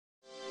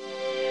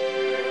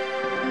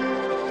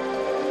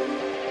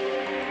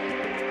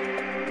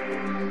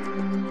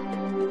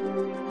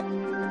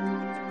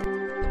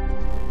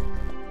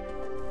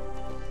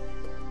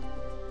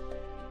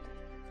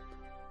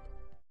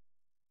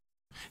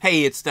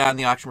Hey, it's Don,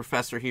 the Auction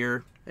Professor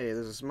here. Hey,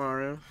 this is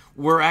Mario.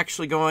 We're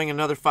actually going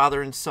another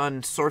father and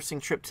son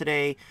sourcing trip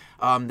today.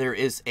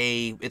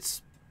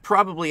 It's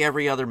probably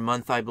every other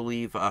month, I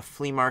believe, a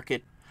flea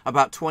market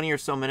about 20 or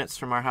so minutes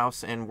from our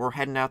house, and we're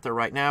heading out there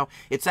right now.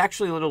 It's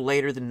actually a little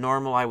later than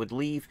normal I would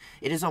leave.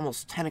 It is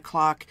almost 10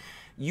 o'clock.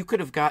 You could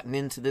have gotten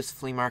into this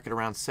flea market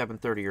around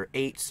 7:30 or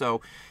 8,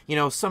 so, you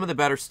know, some of the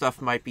better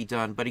stuff might be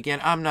done. But again,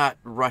 I'm not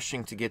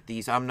rushing to get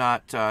these. I'm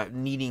not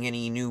needing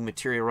any new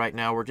material right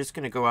now. We're just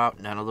going to go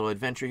out on a little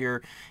adventure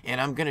here,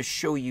 and I'm going to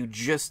show you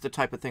just the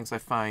type of things I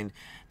find,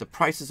 the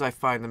prices I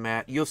find them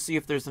at. You'll see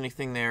if there's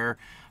anything there.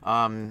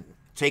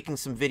 Taking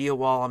some video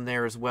while I'm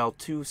there as well,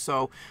 too.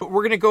 So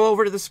we're going to go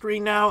over to the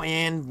screen now,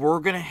 and we're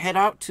going to head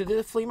out to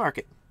the flea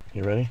market.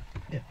 You ready?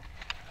 Yeah.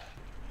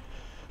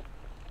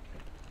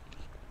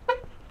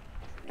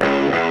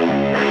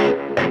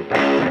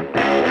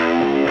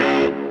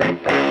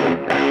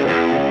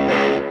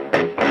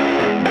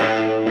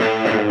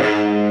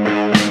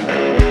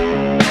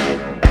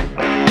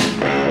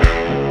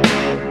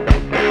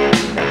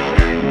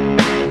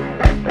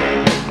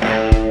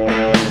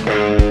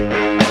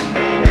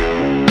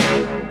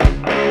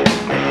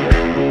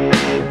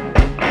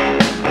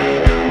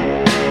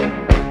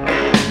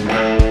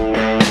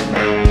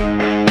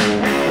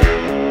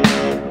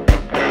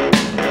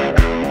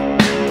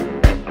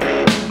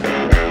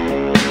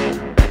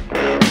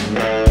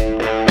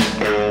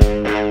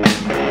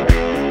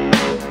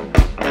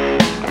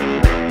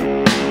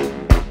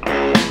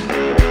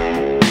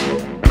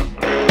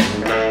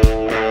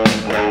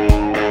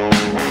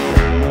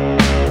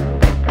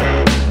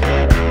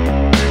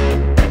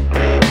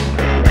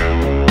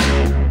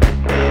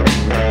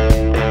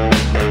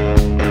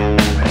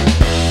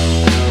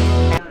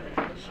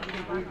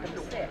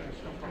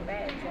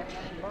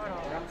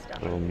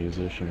 Little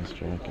musician's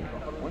jacket.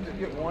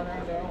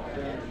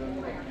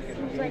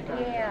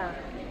 Yeah.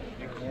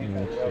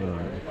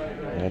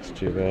 That's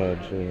too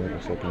bad too.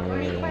 Looks like an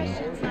earlier one.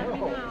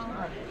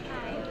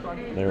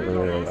 There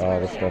really all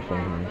the stuff in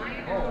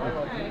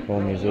here.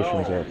 Whole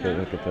musician's outfit,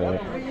 look at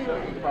that.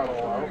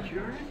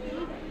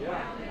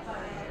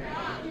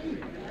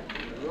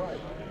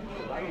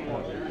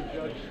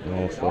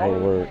 That's the whole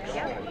works.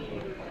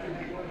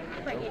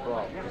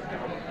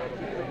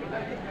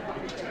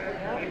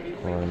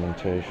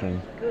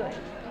 Ornamentation. Good.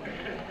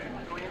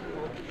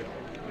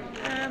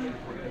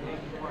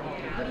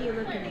 What are you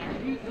looking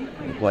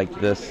at? Like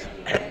this.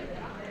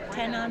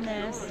 10 on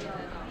this.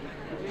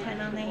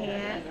 10 on the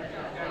hat.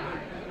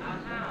 A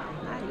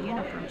lot of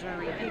uniforms are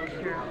already picked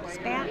through.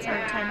 Spats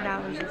are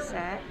 $10 a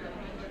set.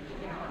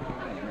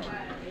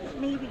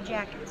 Navy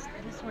jackets.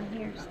 This one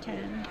here is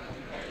 10.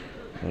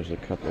 There's a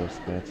couple of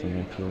spats in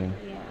there too.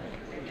 Yeah.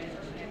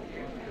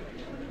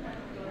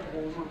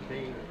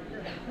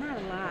 Not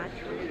a lot.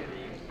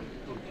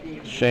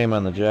 Shame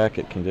on the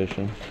jacket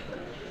condition.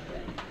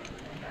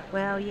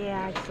 Well,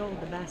 yeah, I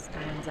sold the best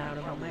ones out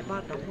of them. I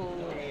bought the whole.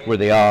 Were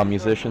they all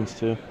musicians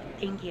too?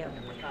 Thank you.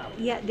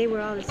 Yeah, they were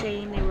all the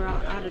same. They were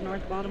all out of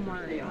North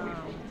Baltimore.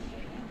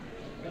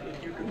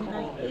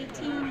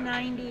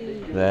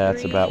 1890.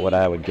 That's about what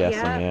I would guess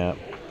them, Yeah. yeah.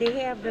 They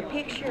have the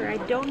picture. I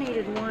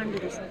donated one to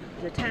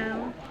the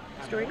town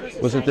historical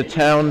society.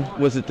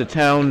 Was it the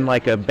town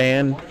like a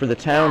band for the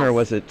town, or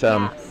was it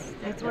Yes,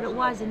 that's what it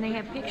was, and they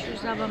have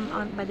pictures of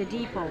them by the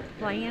depot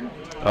playing.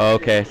 Oh,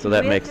 okay, so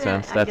that With makes the-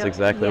 sense. I That's don't-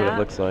 exactly what yeah. it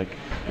looks like.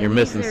 And You're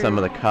missing these some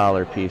are- of the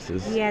collar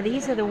pieces. Yeah,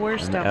 these are the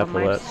worst And of them.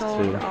 I've epaulets,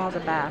 sold too. all the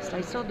best.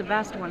 I sold the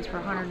best ones for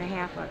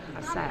 $150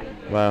 a set.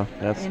 Wow,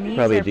 that's And these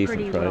probably are a decent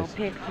pretty price. well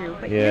picked through,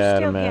 but Yeah, you're I'd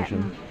still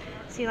imagine. getting.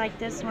 See, like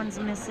this one's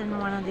missing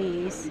one of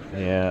these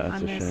Yeah, that's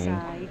on a this shame.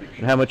 side.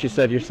 And how much you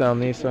said you're selling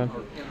these, son?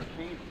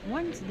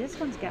 This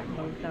one's got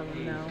both of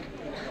them though.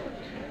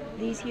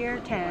 These here are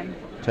 10.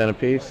 10 a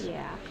piece?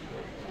 Yeah.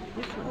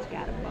 This one's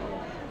got them both.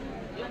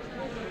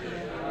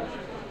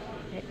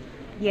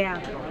 Yeah,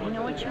 I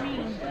know what you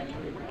mean.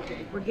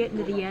 We're getting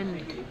to the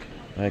end.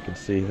 I can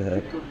see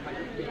that.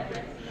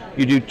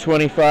 You do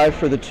 25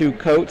 for the two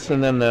coats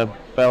and then the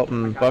belt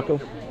and buckle?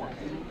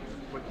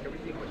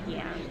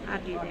 Yeah, I'll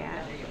do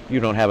that. You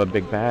don't have a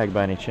big bag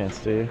by any chance,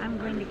 do you? I'm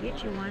going to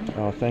get you one.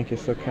 Oh, thank you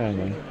so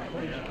kindly.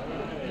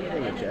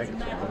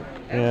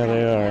 Yeah,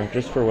 they are.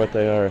 Just for what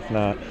they are. If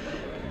not,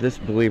 this,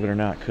 believe it or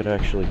not, could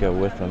actually go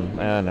with them.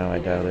 Ah, no, I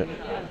doubt it.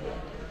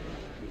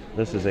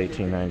 This is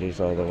 1890s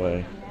all the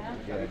way.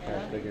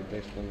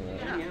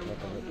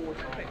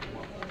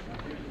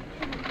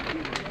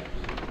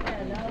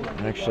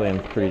 Actually in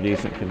pretty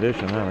decent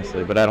condition,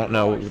 honestly, but I don't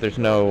know, there's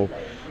no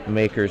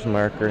maker's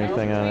mark or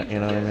anything on it, you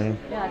know what I mean?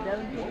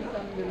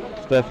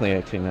 It's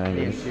definitely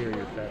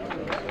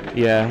 1890s.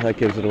 Yeah, that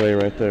gives it away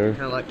right there.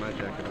 Kind of like my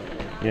jacket.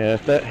 Yeah,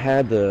 if that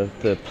had the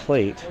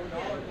plate.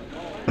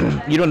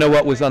 You don't know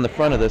what was on the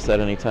front of this at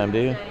any time, do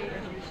you?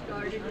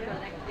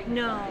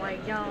 No, I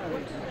don't.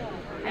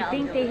 I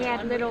think they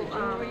had little,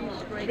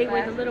 they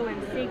were the little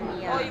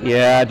insignia.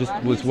 Yeah, I just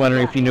was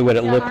wondering if you knew what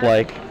it looked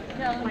like.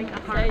 Like a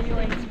heart. You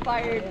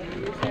inspired me.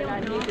 You said I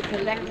need to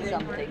collect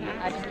something.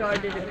 I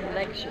started a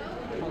collection.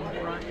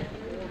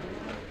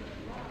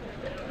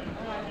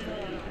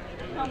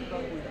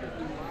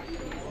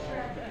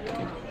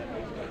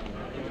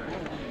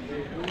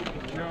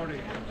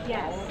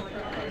 Yes.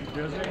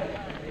 Busy?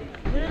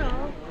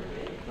 Little.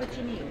 What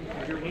you need?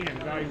 Do you need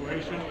an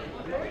evaluation?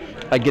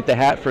 I'd get the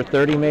hat for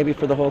 30 maybe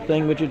for the whole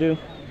thing, would you do?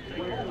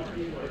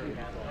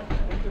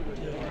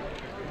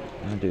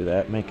 I'll do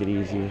that, make it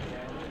easy.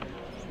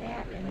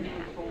 That and that.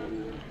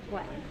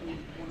 What?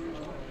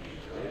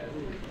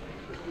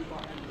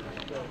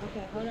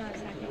 Okay, hold on a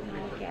second and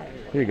I'll look at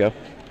it. Here you go.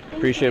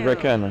 Appreciate it very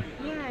kindly.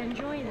 Yeah,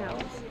 enjoy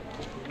those.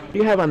 What do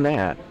you have on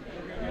that?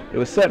 It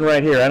was sitting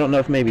right here. I don't know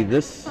if maybe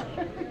this...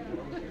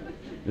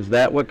 Is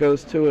that what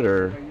goes to it,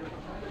 or...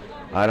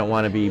 I don't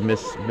want to be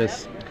miss... I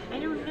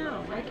don't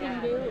know. I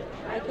can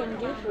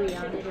do 3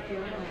 on it if you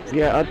want.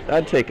 Yeah,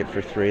 I'd take it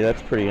for 3.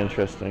 That's pretty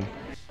interesting.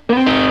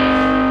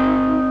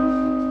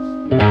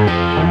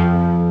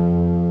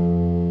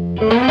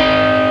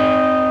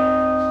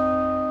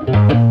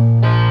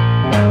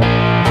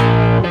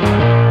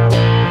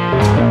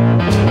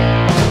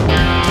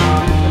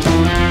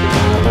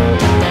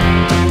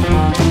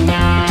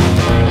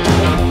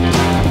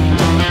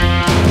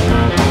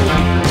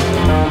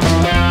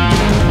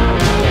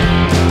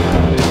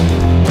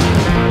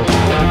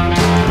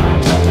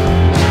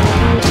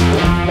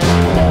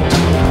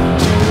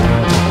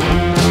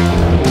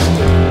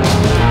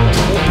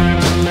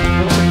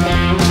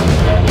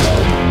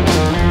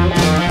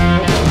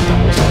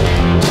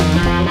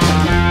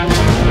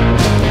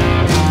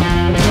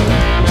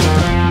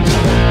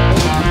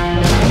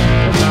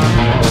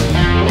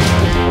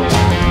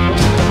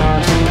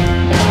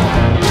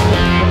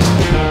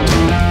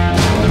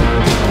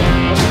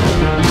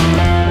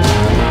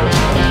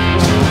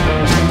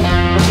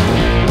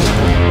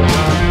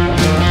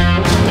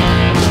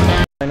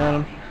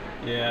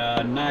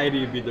 Yeah, 90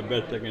 would be the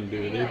best I can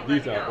do.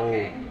 These are old,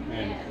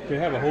 and to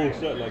have a whole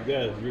set like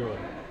that is real.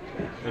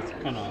 It's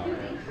kind of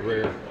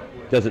rare.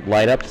 Does it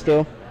light up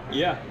still?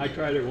 Yeah, I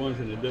tried it once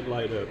and it did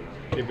light up.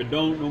 If it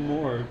don't no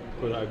more,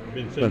 because I've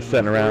been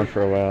Sitting around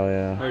for a while,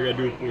 yeah. all you gotta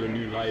do is put a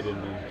new light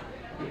in there.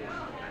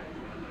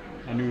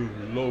 A new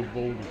low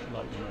voltage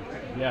light.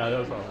 Yeah,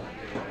 that's all.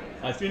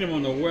 I seen them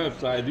on the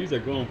website. These are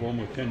going for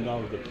almost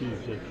 $10 a piece.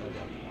 Just like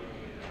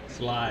a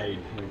slide,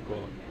 we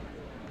call it.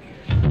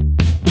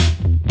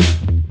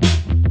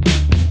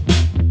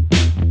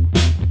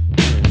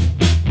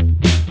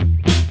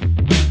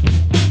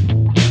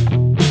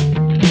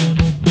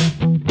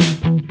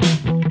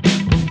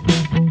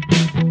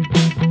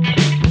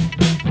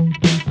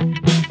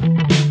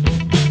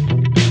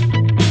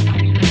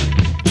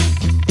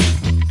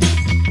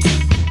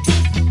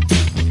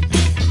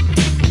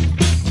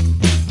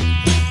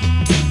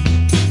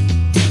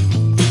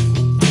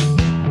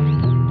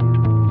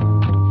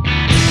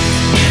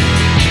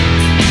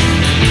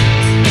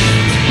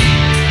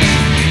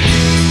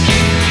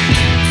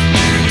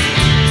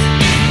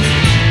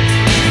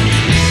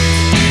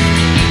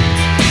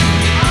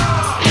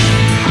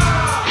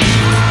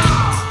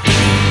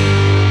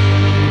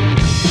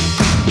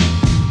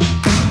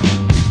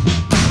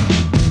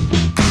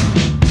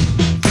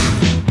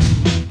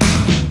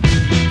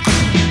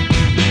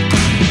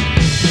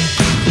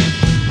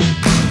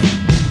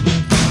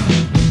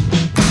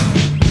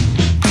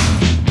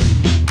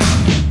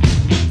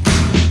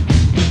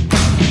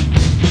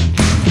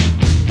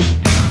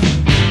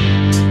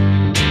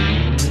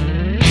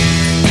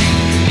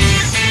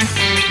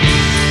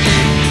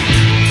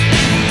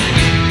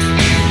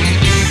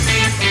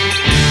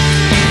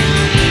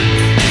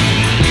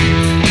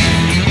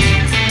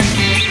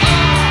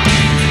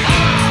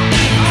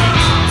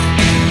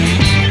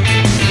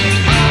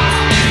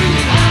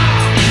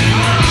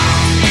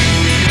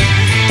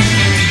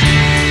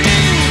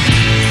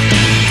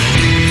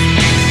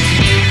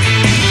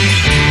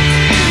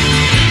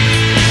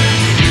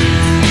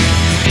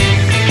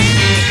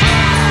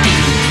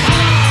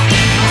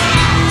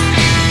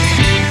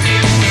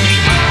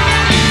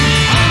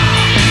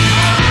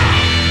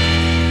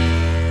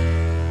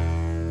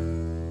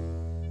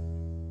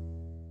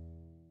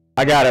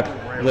 I got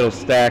a little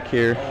stack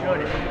here.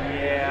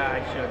 Yeah,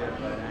 I should have,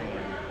 but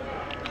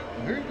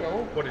I Here you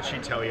go. What did she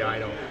tell you? I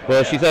don't.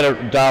 Well, she said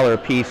 $1 a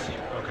piece.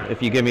 Okay.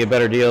 If you give me a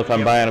better deal if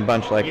I'm buying a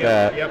bunch like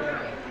that. Yep.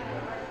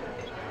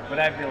 But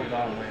I build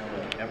all my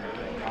own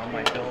everything, all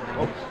my buildings.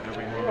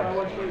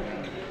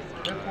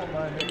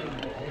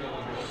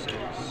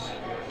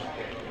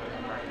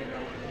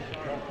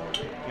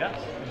 Yes.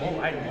 Oh,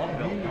 I love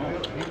building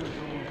homes.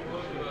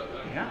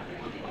 Yeah.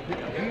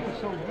 He was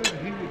so good,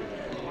 he would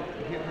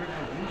get rid of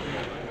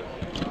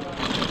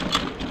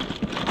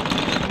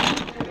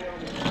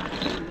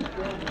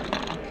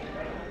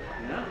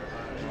Yeah.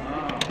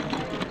 Wow.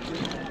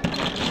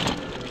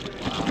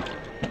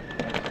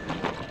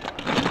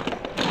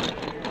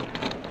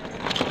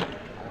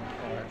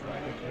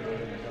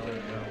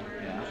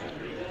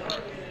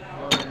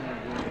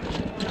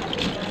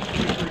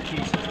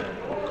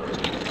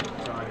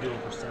 So I do it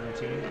for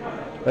 17.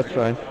 That's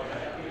fine.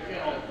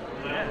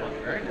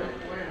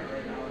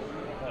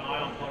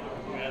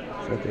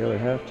 Is that the other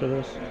half to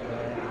this?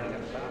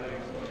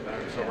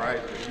 So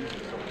right.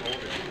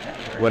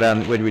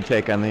 What would we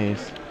take on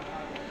these?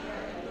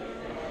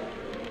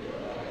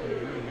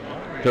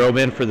 Throw them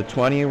in for the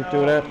 20 you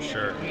do it at?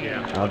 Sure,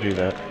 yeah. I'll do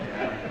that.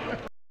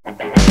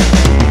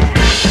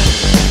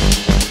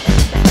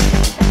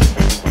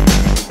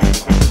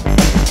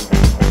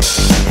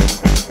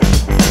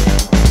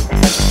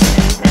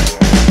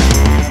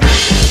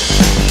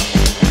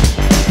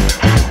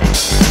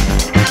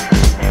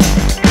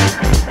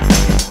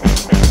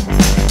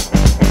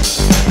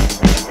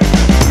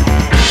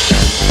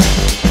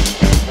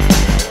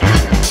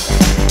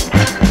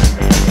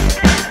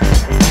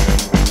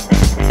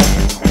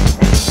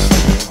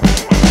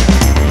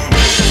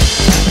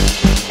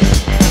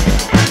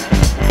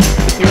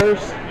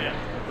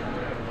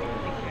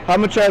 How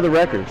much are the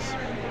records?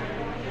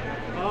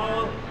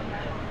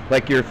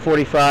 Like your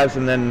 45s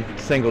and then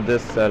single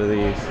discs out of these?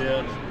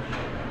 Yeah.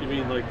 You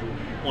mean like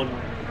one?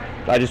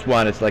 I just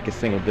wanted like a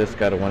single disc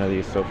out of one of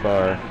these so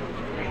far.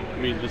 I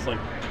mean just like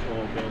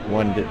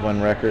one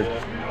record?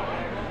 Yeah.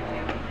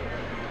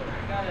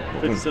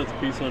 50 cents a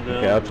piece on them.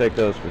 Okay, I'll take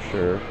those for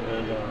sure.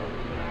 And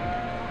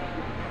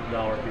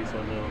 $1 a piece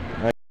on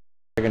them.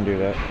 I can do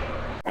that.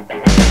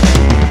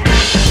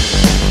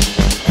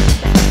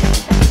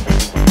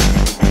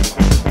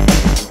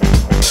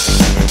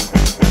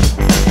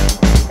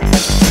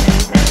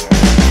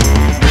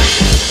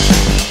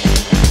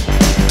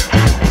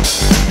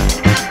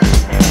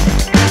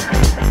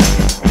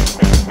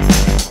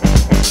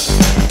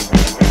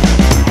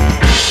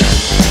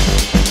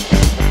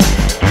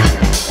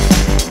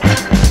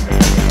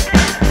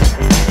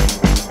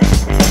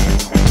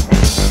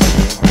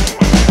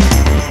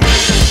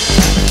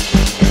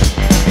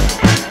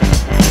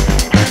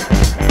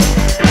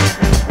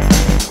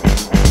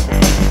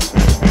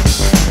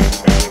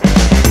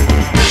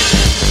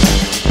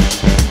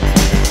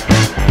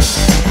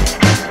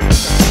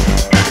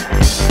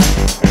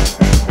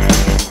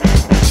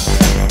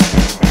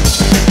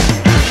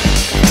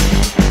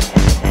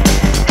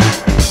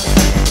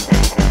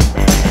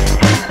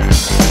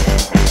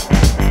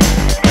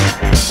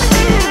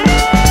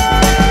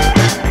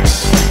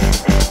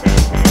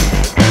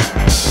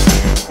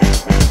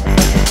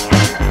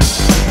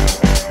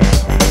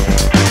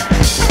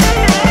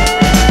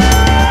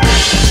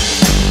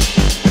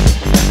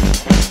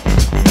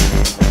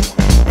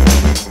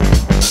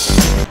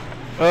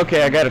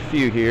 Okay, I got a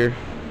few here.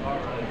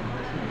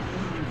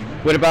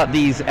 What about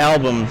these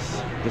albums,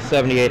 the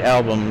 78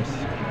 albums?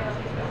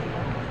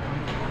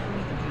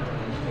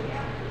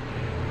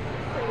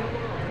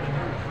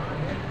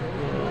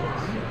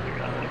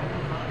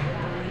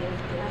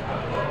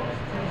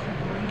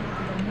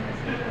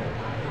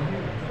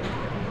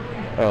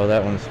 Oh,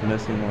 that one's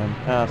missing one.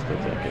 I'll still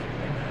take it.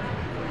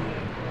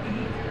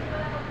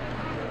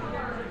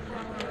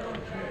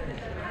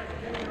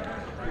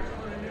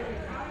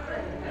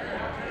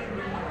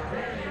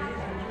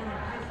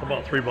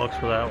 About $3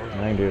 for that one.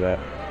 I can do that.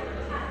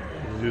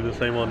 You do the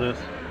same on this?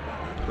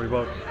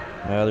 $3?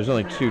 There's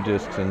only 2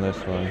 discs in this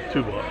one.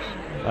 $2.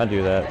 I'll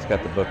do that. It's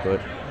got the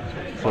booklet.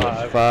 So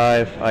Five. it's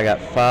 5. I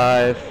got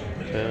 5.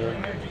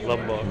 10,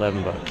 $11.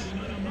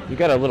 $11. You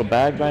got a little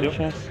bag by any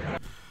chance?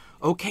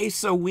 Okay,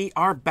 so we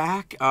are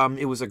back.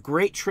 It was a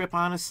great trip,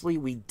 honestly.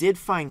 We did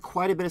find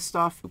quite a bit of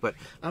stuff, but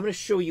I'm going to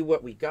show you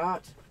what we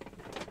got.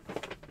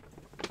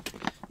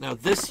 Now,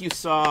 this you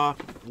saw,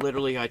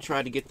 literally, I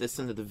tried to get this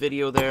into the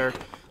video there.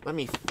 Let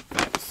me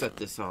set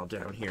this all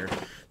down here.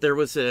 There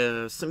was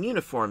some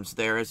uniforms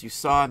there, as you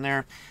saw in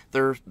there.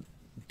 They're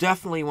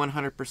definitely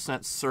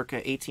 100% circa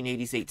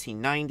 1880s,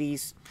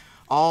 1890s,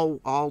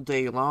 all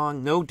day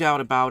long, no doubt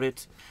about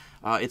it.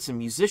 It's a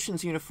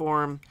musician's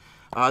uniform.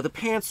 The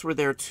pants were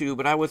there too,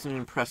 but I wasn't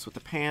impressed with the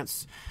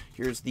pants.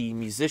 Here's the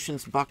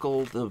musician's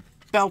buckle. The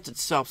belt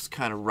itself's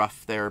kind of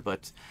rough there,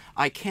 but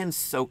I can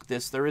soak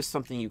this. There is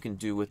something you can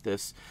do with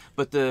this.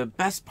 But the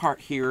best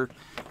part here,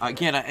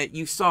 again,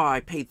 you saw I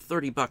paid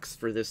 $30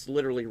 for this,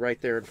 literally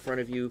right there in front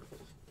of you.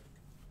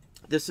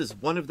 This is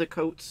one of the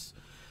coats.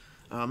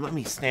 Let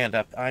me stand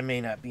up. I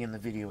may not be in the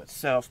video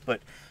itself,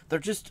 but they're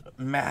just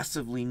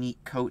massively neat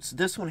coats.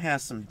 This one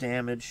has some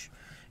damage,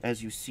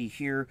 as you see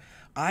here.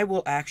 I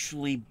will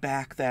actually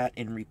back that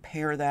and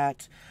repair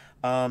that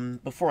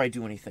before I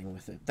do anything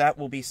with it. That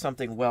will be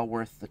something well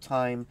worth the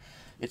time.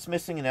 It's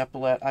missing an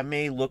epaulette. I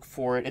may look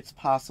for it. It's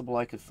possible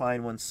I could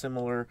find one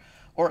similar,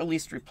 or at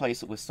least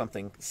replace it with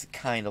something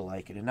kind of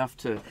like it, enough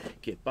to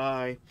get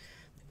by.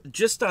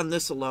 Just on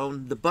this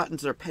alone, the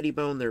buttons are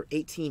pettibone. They're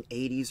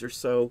 1880s or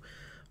so,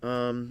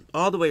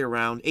 all the way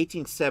around.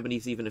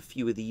 1870s, even a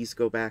few of these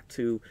go back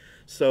to.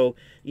 So,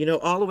 you know,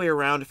 all the way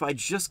around, if I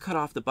just cut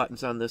off the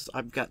buttons on this,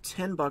 I've got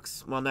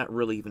 $10, well, not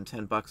really even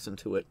 $10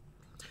 into it.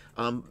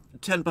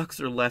 $10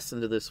 or less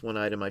into this one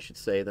item, I should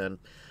say, then.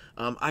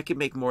 I could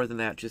make more than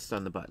that just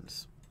on the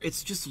buttons.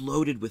 It's just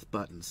loaded with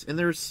buttons. And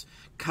there's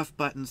cuff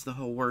buttons, the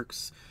whole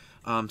works.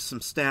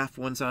 Some staff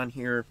ones on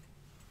here.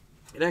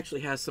 It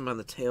actually has some on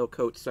the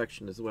tailcoat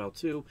section as well,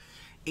 too.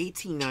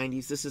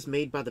 1890s. This is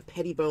made by the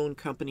Pettibone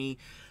Company.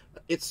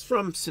 It's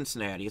from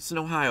Cincinnati. It's an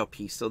Ohio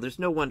piece, so there's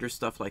no wonder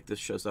stuff like this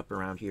shows up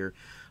around here.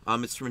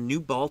 It's from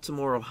New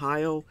Baltimore,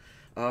 Ohio.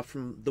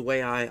 from the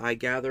way I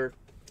gather.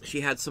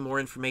 She had some more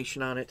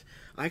information on it.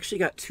 I actually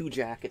got 2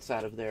 jackets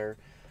out of there.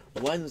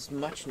 One's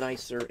much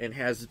nicer and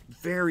has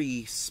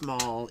very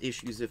small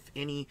issues, if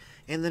any,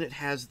 and then it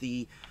has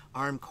the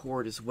arm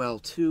cord as well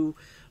too.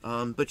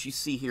 But you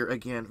see here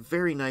again,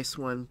 very nice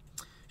one.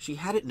 She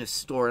had it in a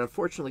store.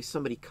 Unfortunately,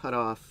 somebody cut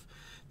off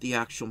the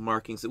actual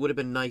markings. It would have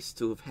been nice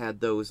to have had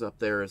those up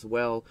there as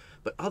well.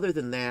 But other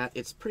than that,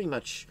 it's pretty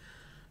much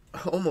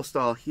almost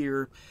all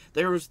here.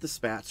 There was the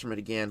spats from it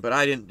again, but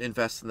I didn't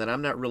invest in that.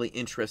 I'm not really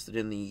interested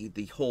in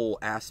the whole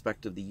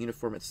aspect of the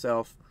uniform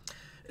itself.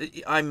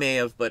 I may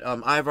have, but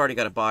I've already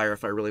got a buyer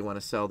if I really want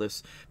to sell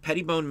this.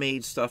 Pettibone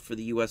made stuff for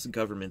the U.S.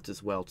 government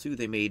as well, too.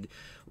 They made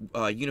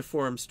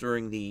uniforms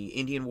during the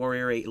Indian War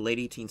era, late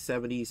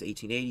 1870s,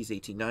 1880s,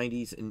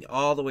 1890s, and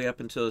all the way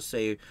up until,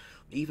 say,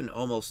 even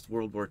almost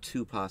World War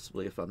II,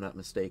 possibly, if I'm not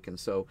mistaken.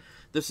 So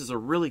this is a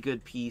really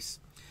good piece.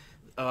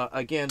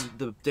 Again,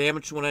 the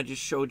damaged one I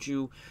just showed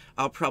you,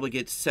 I'll probably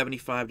get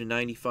 75 to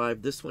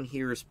 95. This one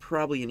here is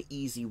probably an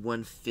easy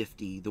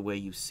 150 the way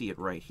you see it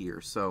right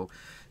here. So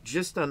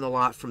just on the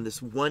lot from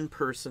this one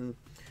person.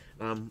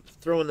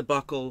 Throw in the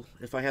buckle.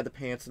 If I had the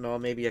pants and all,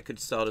 maybe I could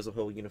sell it as a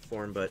whole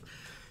uniform. But,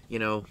 you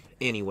know,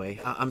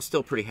 anyway, I'm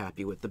still pretty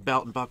happy with the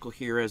belt and buckle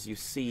here. As you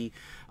see,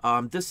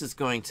 this is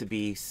going to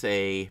be,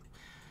 say,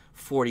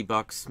 40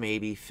 bucks,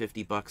 maybe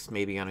 50 bucks,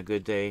 maybe on a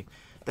good day.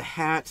 The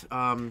hat,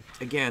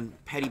 again,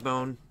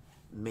 Pettibone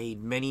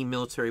made many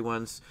military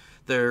ones.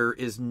 There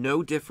is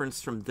no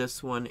difference from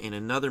this one and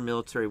another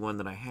military one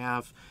that I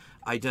have.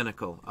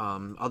 Identical,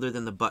 other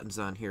than the buttons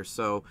on here.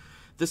 So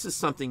this is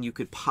something you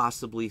could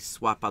possibly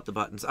swap out the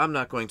buttons. I'm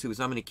not going to, because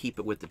I'm going to keep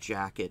it with the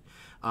jacket.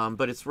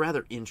 But it's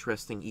rather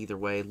interesting either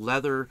way.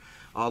 Leather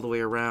all the way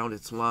around.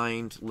 It's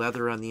lined.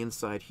 Leather on the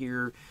inside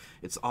here.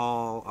 It's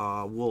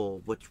all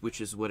wool, which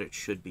is what it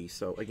should be.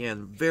 So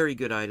again, very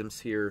good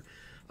items here.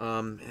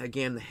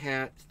 Again, the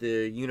hat,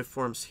 the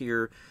uniforms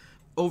here,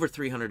 over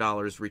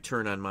 $300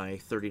 return on my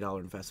 $30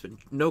 investment.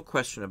 No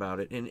question about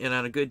it. And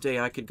on a good day,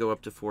 I could go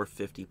up to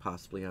 $450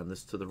 possibly on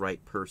this to the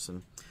right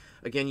person.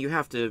 Again, you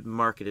have to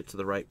market it to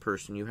the right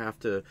person. You have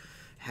to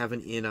have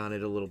an in on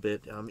it a little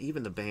bit.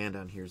 Even the band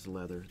on here is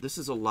leather. This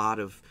is a lot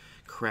of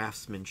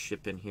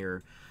craftsmanship in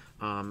here.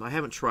 I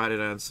haven't tried it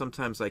on.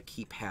 Sometimes I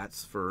keep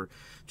hats for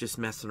just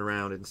messing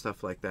around and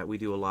stuff like that. We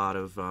do a lot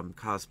of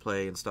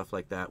cosplay and stuff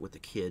like that with the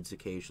kids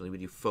occasionally. We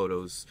do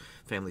photos,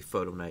 family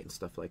photo night and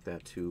stuff like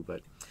that too.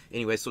 But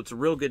anyway, so it's a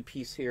real good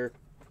piece here.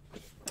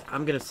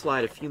 I'm going to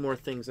slide a few more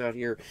things out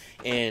here,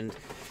 and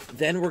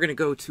then we're going to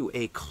go to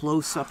a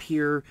close-up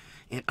here,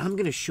 and I'm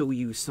going to show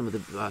you some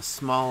of the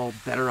small,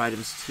 better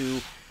items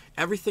too.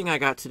 Everything I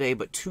got today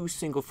but 2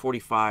 single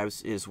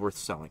 45s is worth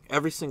selling.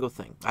 Every single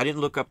thing. I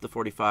didn't look up the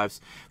 45s.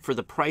 For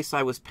the price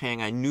I was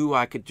paying, I knew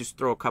I could just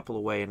throw a couple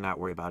away and not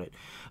worry about it.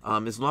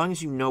 As long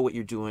as you know what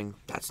you're doing,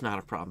 that's not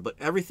a problem. But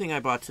everything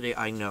I bought today,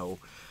 I know.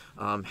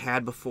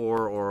 Had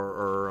before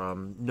or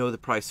know the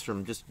price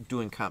from just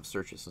doing comp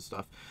searches and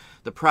stuff.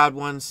 The Proud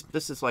ones,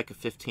 this is like a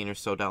 $15 or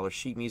so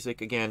sheet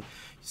music. Again,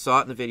 you saw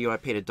it in the video. I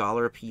paid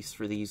 $1 a piece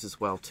for these as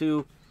well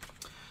too.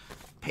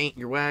 Paint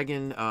Your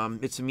Wagon.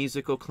 It's a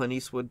musical, Clint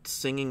Eastwood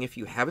singing. If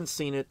you haven't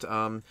seen it,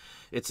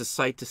 it's a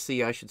sight to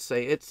see, I should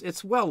say.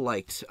 It's well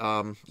liked.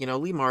 You know,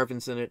 Lee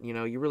Marvin's in it. You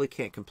know, you really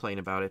can't complain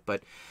about it.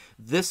 But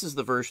this is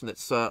the version that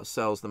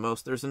sells the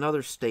most. There's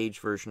another stage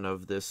version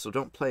of this, so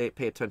don't pay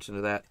attention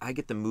to that. I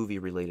get the movie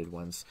related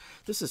ones.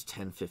 This is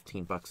 10,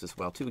 15 bucks as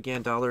well too.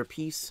 Again, $1 a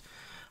piece.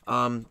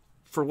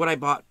 For what I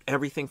bought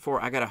everything for,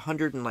 I got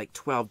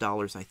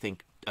 $112, I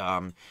think.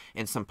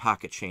 And some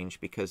pocket change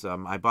because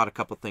I bought a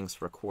couple things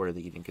for $25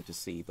 that you didn't get to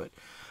see. But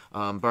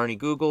Barney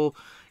Google,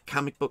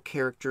 comic book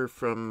character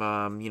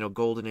from you know,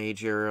 Golden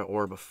Age era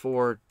or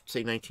before,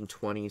 say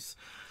 1920s.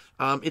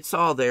 It's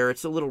all there.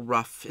 It's a little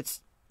rough.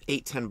 It's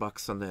 $8-10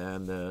 bucks on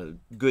the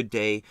good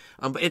day,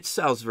 but it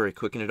sells very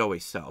quick, and it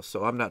always sells,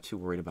 so I'm not too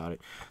worried about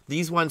it.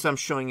 These ones I'm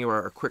showing you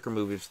are quicker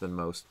movers than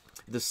most.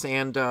 The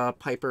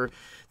Sandpiper,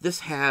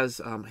 this has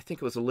I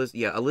think it was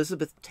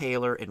Elizabeth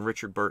Taylor and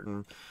Richard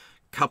Burton.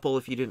 Couple,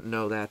 if you didn't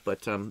know that,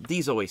 but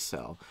these always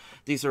sell.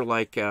 These are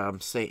like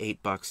say $8,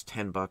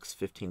 $10,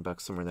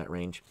 $15, somewhere in that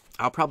range.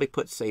 I'll probably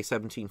put say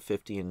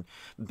 $17.50 in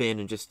bin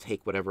and just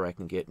take whatever I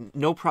can get.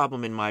 No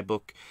problem in my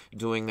book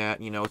doing that.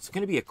 You know, it's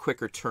going to be a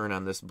quicker turn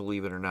on this,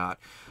 believe it or not.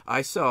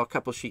 I sell a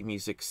couple sheet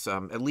musics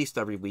at least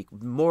every week.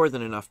 More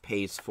than enough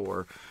pays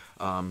for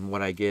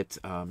what I get.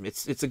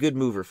 It's a good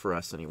mover for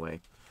us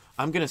anyway.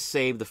 I'm going to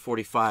save the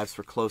 45s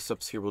for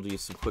close-ups here. We'll do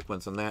some quick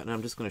ones on that. And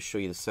I'm just going to show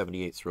you the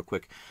 78s real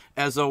quick.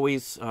 As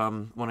always,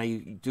 when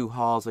I do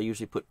hauls, I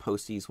usually put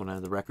posties when I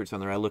have the records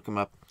on there. I look them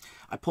up.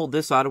 I pulled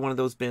this out of one of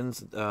those bins,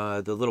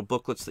 the little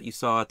booklets that you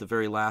saw at the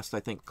very last, I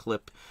think,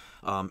 clip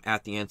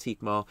at the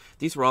Antique Mall.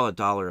 These were all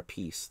 $1 a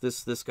piece.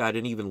 This guy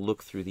didn't even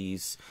look through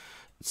these.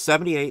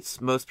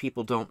 78s, most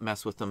people don't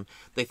mess with them.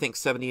 They think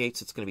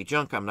 78s, it's going to be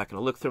junk. I'm not going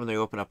to look through them. They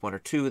open up one or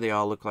two. They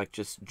all look like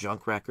just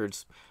junk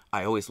records.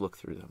 I always look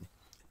through them.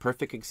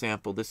 Perfect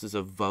example, this is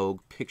a Vogue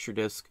picture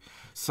disc.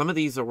 Some of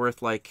these are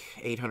worth like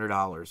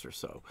 $800 or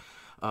so.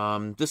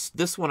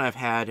 This one I've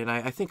had, and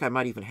I think I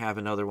might even have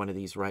another one of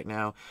these right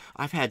now.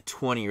 I've had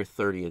 20 or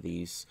 30 of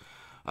these.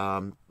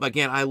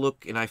 Again, I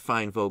look and I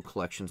find Vogue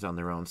collections on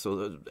their own.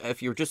 So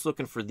if you're just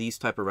looking for these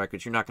type of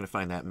records, you're not going to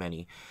find that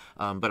many.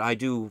 But I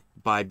do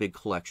buy big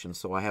collections,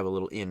 so I have a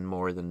little in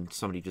more than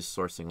somebody just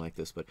sourcing like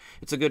this. But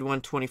it's a good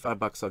one. 25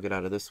 bucks I'll get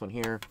out of this one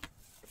here.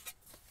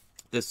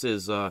 This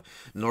is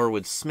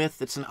Norwood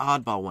Smith. It's an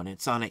oddball one.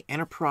 It's on an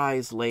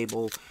Enterprise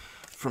label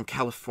from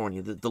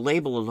California. The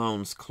label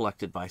alone's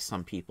collected by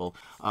some people.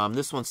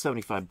 This one's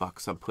 75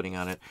 bucks I'm putting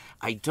on it.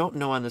 I don't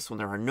know on this one.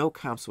 There are no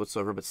comps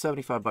whatsoever, but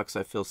 75 bucks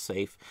I feel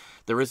safe.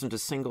 There isn't a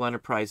single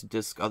Enterprise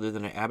disc other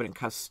than an Abbott and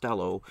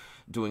Costello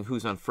doing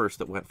Who's on First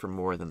that went for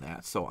more than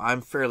that. So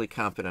I'm fairly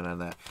confident on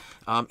that.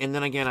 And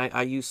then again,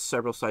 I use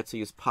several sites. I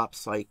use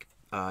PopPsych,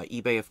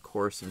 eBay, of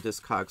course, and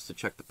Discogs to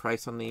check the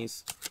price on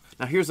these.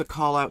 Now here's a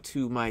call out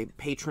to my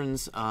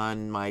patrons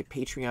on my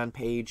Patreon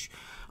page.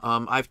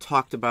 I've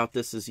talked about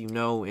this, as you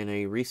know, in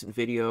a recent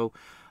video.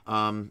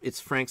 It's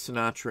Frank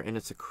Sinatra, and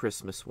it's a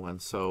Christmas one.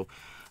 So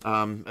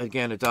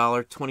again,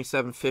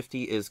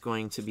 $27.50 is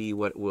going to be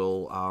what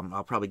will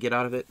I'll probably get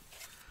out of it.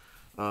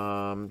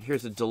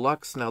 Here's a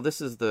deluxe. Now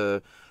this is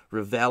the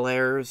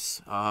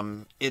Revelairs.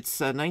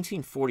 It's a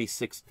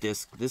 1946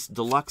 disc. This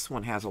deluxe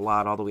one has a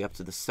lot all the way up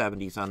to the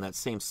 70s on that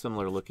same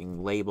similar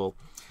looking label.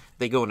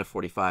 They go into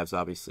 45s,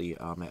 obviously,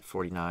 at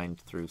 49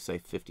 through, say,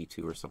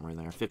 52 or somewhere in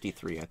there.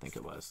 53, I think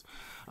it was.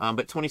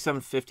 But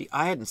 $27.50,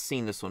 I hadn't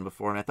seen this one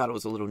before, and I thought it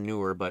was a little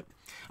newer, but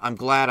I'm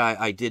glad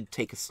I did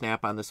take a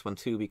snap on this one,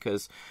 too,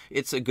 because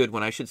it's a good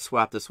one. I should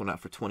swap this one out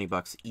for 20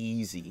 bucks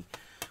easy,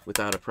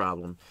 without a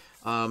problem.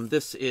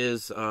 This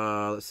is,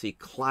 let's see,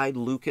 Clyde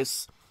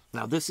Lucas.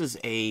 Now, this is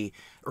a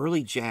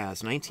early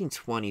jazz,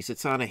 1920s.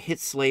 It's on a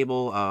hits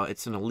label.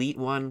 It's an elite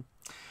one.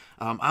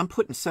 I'm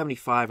putting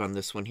 75 on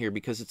this one here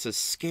because it's a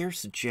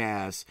scarce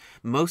jazz.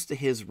 Most of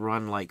his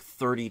run like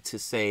 30 to,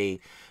 say,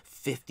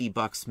 50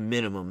 bucks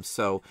minimum.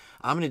 So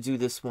I'm going to do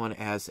this one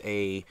as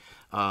a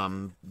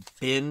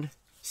bin,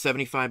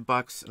 75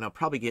 bucks, and I'll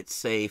probably get,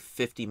 say,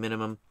 50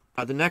 minimum.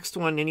 The next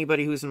one,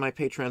 anybody who's in my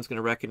Patreon is going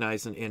to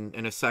recognize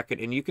in a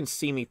second, and you can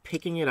see me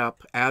picking it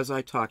up, as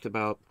I talked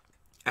about,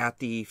 at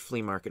the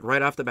flea market,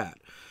 right off the bat.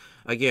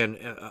 Again,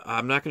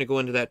 I'm not going to go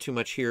into that too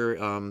much here,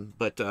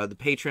 but the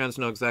Patreons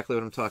know exactly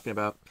what I'm talking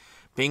about.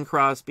 Bing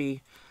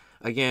Crosby,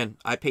 again,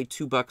 I paid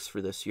 $2 for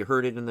this. You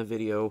heard it in the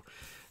video.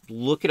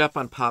 Look it up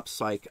on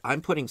PopPsych.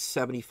 I'm putting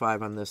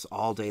 75 on this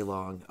all day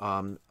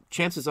long.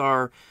 Chances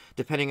are,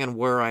 depending on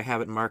where I have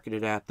it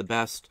marketed at the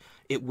best,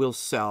 it will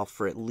sell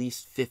for at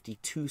least 50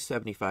 to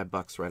 75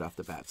 bucks right off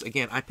the bat.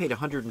 Again, I paid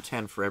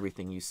 110 for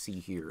everything you see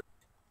here.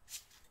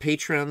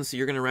 Patrons,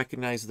 you're going to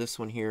recognize this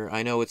one here.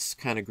 I know it's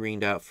kind of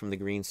greened out from the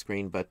green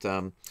screen, but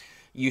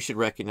you should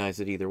recognize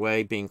it either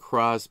way. Bing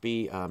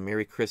Crosby,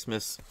 Merry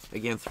Christmas.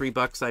 Again,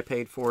 $3 I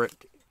paid for it.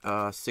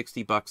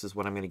 60 bucks is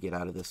what I'm going to get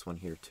out of this one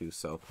here too.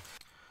 So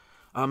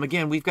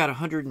again, we've got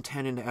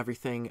 110 into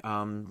everything.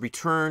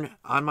 Return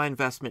on my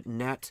investment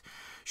net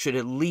should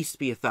at least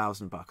be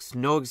 $1,000.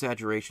 No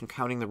exaggeration,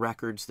 counting the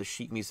records, the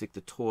sheet music,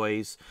 the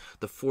toys,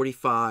 the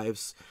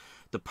 45s,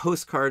 the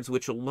postcards,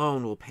 which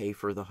alone will pay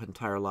for the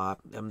entire lot.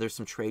 There's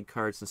some trade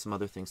cards and some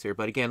other things here.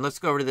 But again, let's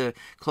go over to the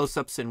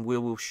close-ups and we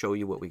will show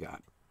you what we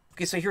got.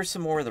 Okay, so here's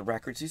some more of the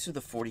records. These are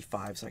the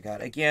 45s I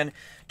got. Again,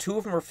 2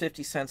 of them were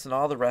 50 cents and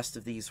all the rest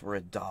of these were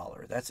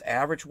 $1. That's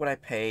average what I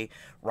pay.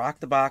 Rock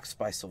the Box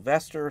by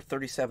Sylvester,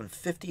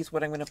 $37.50 is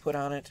what I'm going to put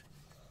on it.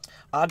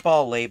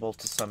 Oddball label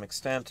to some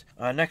extent.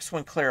 Next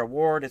one, Clara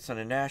Ward. It's on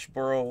a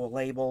Nashboro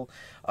label.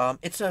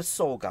 It's a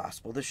soul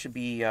gospel. This should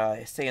be,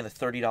 say, in the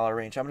 $30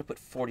 range. I'm going to put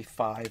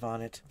 45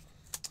 on it.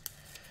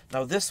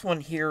 Now, this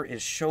one here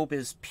is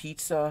Showbiz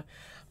Pizza.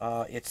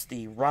 It's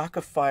the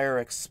Rock-afire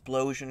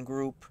Explosion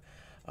Group.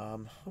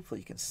 Hopefully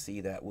you can see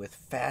that with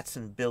Fats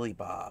and Billy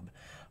Bob.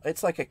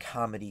 It's like a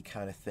comedy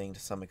kind of thing to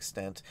some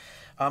extent.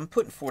 I'm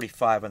putting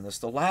 45 on this.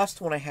 The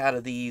last one I had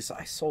of these,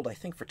 I sold, I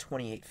think, for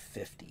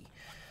 $28.50.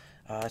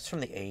 It's from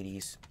the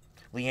 80s.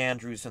 Lee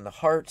Andrews and the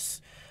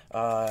Hearts.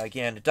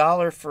 Again,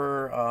 $1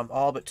 for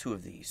all but 2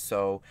 of these.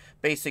 So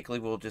basically,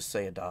 we'll just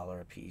say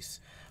 $1 a piece.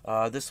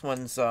 This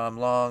one's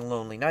Long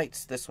Lonely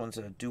Nights. This one's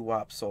a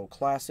doo-wop soul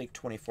classic,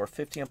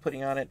 $24.50 I'm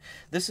putting on it.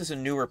 This is a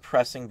newer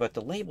pressing, but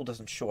the label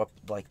doesn't show up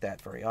like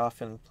that very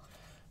often.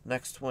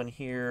 Next one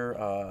here,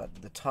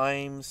 The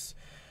Times,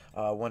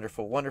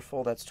 Wonderful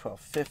Wonderful. That's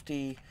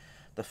 $12.50.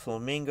 The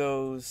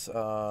Flamingos.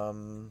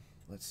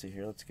 Let's see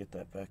here. Let's get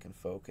that back in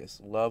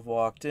focus. Love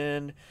Walked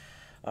In,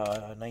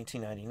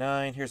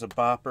 1999. Here's a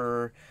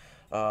bopper,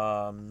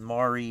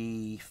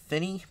 Maury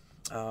Finney,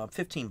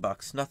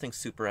 $15. Nothing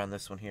super on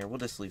this one here. We'll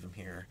just leave them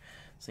here.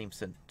 Seems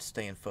to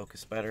stay in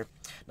focus better.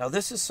 Now,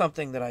 this is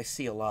something that I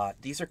see a lot.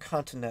 These are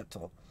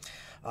Continental.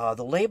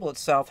 The label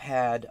itself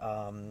had...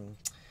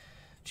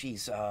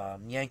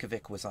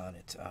 Yankovic was on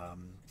it,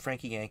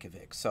 Frankie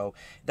Yankovic. So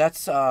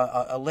that's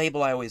a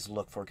label I always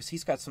look for because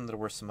he's got some that are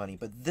worth some money.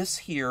 But this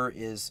here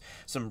is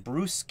some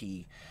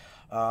Brewski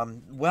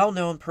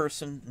Well-known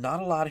person,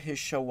 not a lot of his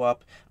show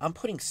up. I'm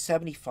putting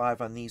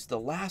 75 on these. The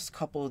last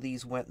couple of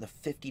these went in the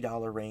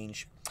 $50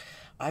 range.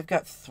 I've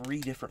got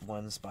 3 different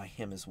ones by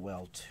him as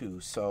well, too.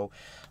 So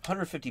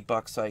 150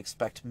 bucks I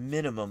expect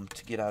minimum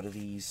to get out of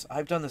these.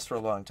 I've done this for a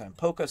long time.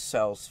 Polka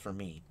sells for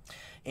me.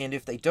 And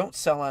if they don't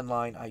sell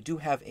online, I do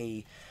have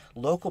a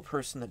local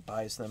person that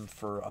buys them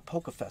for a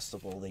polka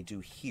festival they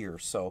do here.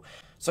 So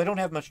I don't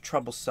have much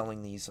trouble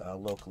selling these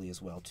locally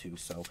as well, too.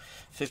 So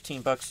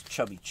 15 bucks,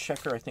 Chubby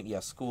Checker. I think,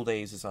 yeah, School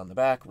Days is on the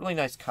back. Really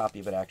nice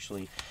copy of it,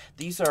 actually.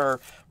 These are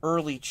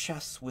early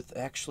chests with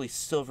actually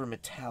silver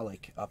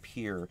metallic up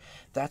here.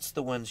 That's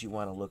the ones you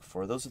want to look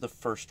for. Those are the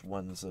first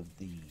ones of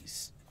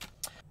these.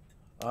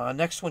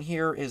 Next one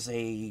here is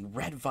a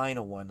red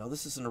vinyl one. Now,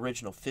 this is an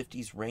original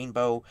 50s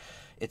rainbow.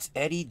 It's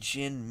Eddie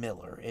Gin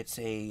Miller. It's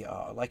a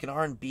like an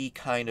R&B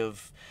kind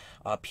of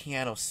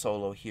piano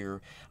solo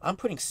here. I'm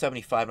putting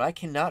 75, and I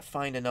cannot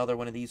find another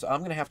one of these.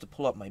 I'm going to have to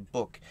pull up my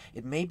book.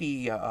 It may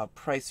be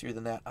pricier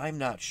than that. I'm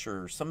not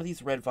sure. Some of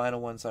these red vinyl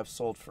ones I've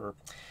sold for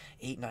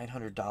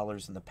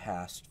 $800-900 in the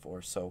past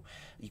for, so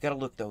you got to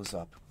look those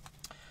up.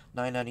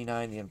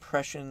 $9.99 the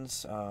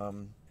Impressions.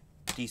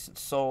 Decent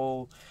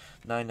Soul,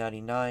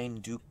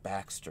 $9.99, Duke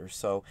Baxter.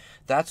 So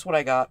that's what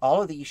I got.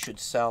 All of these should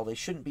sell. They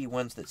shouldn't be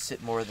ones that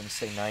sit more than,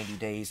 say, 90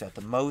 days at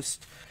the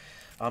most.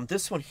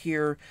 This one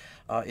here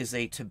is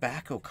a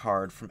tobacco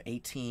card from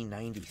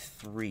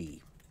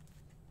 1893.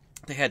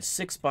 They had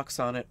 $6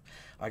 on it.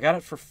 I got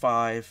it for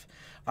 $5.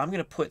 I'm going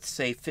to put,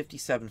 say,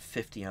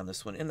 $57.50 on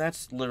this one. And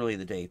that's literally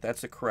the date.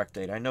 That's the correct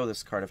date. I know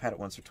this card. I've had it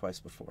once or twice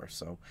before.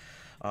 So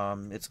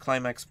it's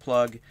Climax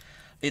plug.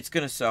 It's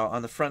going to sell.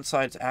 On the front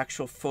side, it's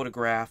actual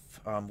photograph,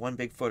 one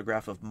big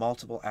photograph of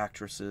multiple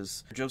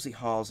actresses. Josie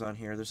Hall's on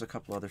here. There's a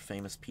couple other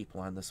famous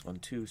people on this one,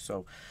 too,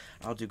 so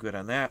I'll do good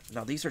on that.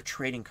 Now, these are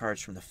trading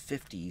cards from the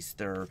 50s.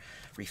 They're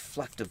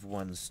reflective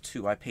ones,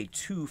 too. I paid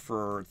 $2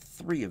 for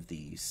 3 of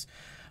these.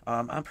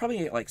 I'm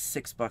probably at like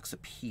 $6 a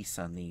piece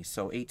on these,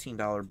 so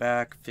 $18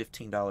 back,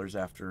 $15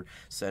 after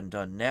said and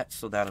done net,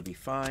 so that'll be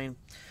fine.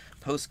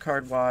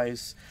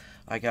 Postcard-wise,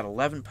 I got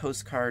 11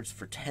 postcards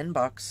for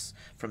 $10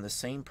 from the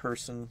same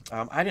person.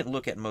 I didn't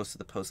look at most of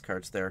the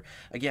postcards there.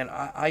 Again,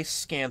 I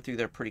scanned through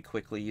there pretty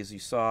quickly, as you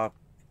saw.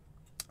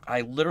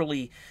 I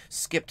literally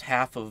skipped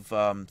half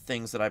of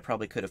things that I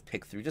probably could have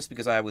picked through just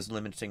because I was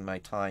limiting my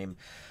time.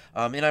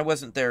 And I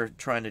wasn't there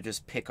trying to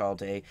just pick all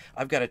day.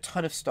 I've got a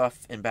ton of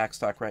stuff in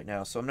backstock right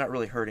now, so I'm not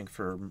really hurting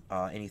for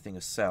anything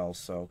to sell.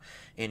 So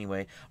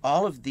anyway,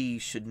 all of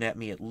these should net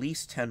me at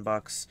least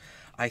 $10.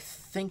 I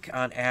think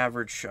on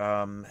average,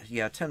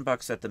 yeah,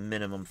 $10 at the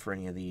minimum for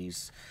any of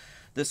these.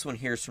 This one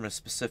here is from a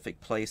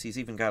specific place. He's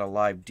even got a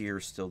live deer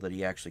still that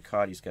he actually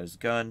caught. He's got his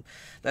gun.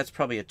 That's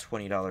probably a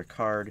 $20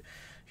 card.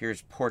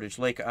 Here's Portage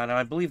Lake, and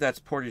I believe that's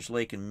Portage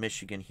Lake in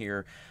Michigan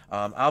here.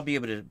 I'll be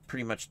able to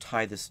pretty much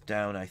tie this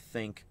down, I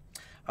think,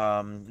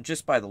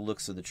 just by the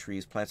looks of the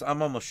trees, plants.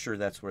 I'm almost sure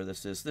that's where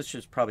this is. This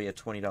is probably a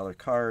 $20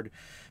 card.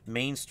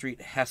 Main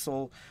Street,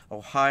 Hessel,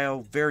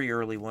 Ohio, very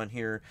early one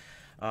here.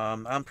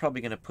 I'm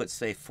probably going to put,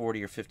 say,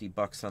 40 or 50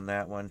 bucks on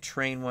that one.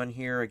 Train one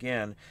here,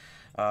 again,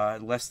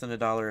 less than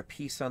 $1 a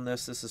piece on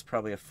this. This is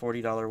probably a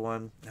 $40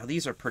 one. Now,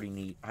 these are pretty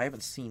neat. I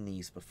haven't seen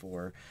these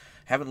before.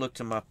 Haven't looked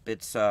them up.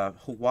 It's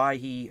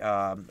Hawaii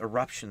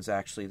eruptions,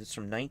 actually. It's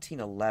from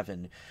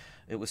 1911.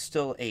 It was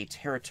still a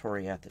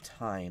territory at the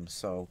time.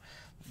 So,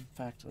 in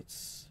fact,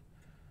 let's...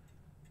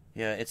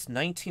 Yeah, it's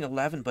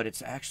 1911, but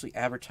it's actually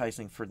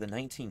advertising for the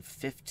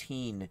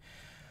 1915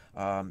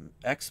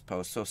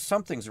 Expo. So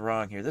something's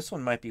wrong here. This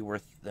one might be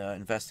worth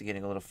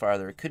investigating a little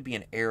farther. It could be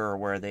an error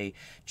where they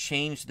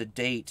changed the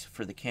date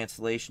for the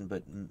cancellation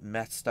but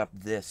messed up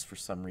this for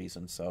some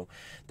reason. So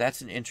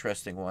that's an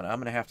interesting one. I'm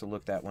going to have to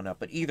look that one up.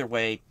 But either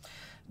way,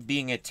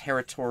 being a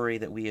territory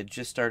that we had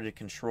just started to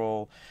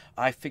control,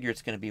 I figure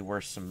it's going to be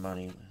worth some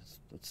money.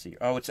 Let's see.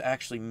 Oh, it's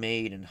actually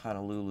made in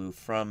Honolulu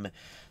from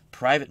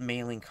private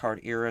mailing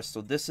card era.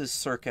 So this is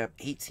circa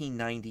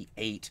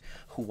 1898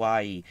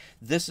 Hawaii.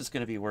 This is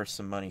going to be worth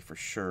some money for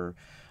sure.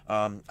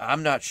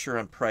 I'm not sure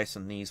on price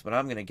on these, but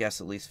I'm going to guess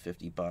at least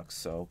 50 bucks.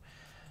 So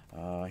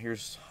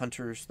here's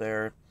hunters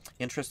there.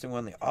 Interesting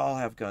one. They all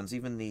have guns.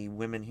 Even the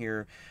women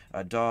here,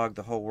 dog,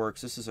 the whole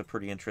works. This is a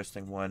pretty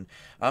interesting one.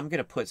 I'm going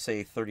to put,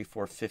 say,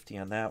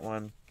 $34.50 on that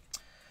one.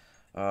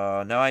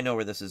 Now I know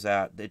where this is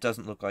at. It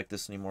doesn't look like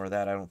this anymore.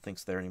 That I don't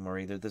think's there anymore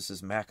either. This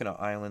is Mackinac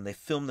Island. They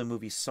filmed the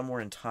movie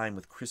Somewhere in Time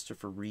with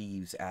Christopher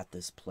Reeves at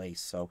this place.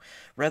 So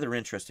rather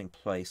interesting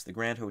place. The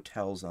Grand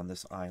Hotel's on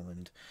this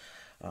island.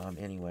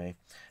 Anyway,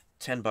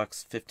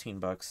 $10, 15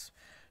 bucks.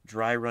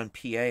 Dry Run,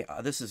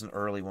 PA. This is an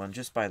early one,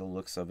 just by the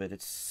looks of it.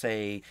 It's,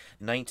 say,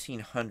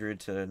 1900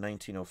 to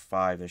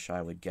 1905-ish,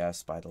 I would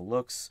guess, by the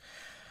looks.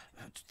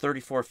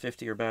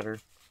 $34.50 or better.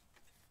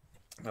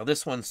 Now,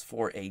 this one's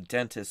for a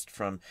dentist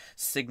from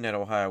Signet,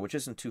 Ohio, which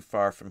isn't too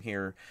far from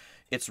here.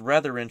 It's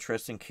rather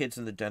interesting. Kids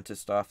in the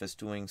dentist office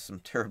doing some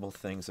terrible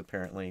things,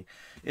 apparently.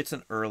 It's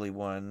an early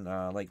one,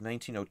 like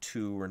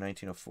 1902 or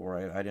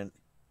 1904. I didn't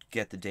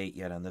get the date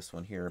yet on this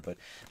one here, but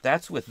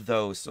that's with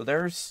those. So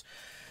there's,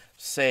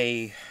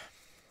 say,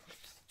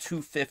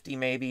 $2.50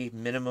 maybe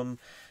minimum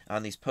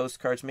on these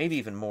postcards, maybe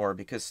even more,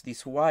 because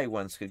these Hawaii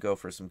ones could go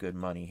for some good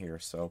money here.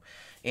 So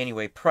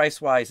anyway,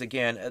 price wise,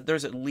 again,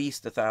 there's at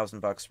least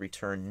 $1,000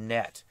 return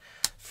net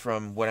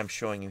from what I'm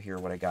showing you here,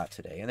 what I got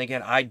today. And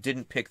again, I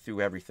didn't pick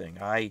through everything.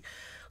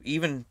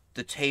 Even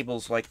the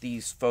tables like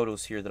these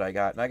photos here that I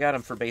got, and I got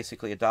them for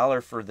basically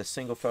 $1 for the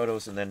single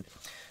photos and then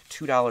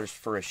 $2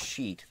 for a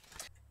sheet.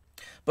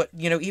 But,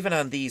 you know, even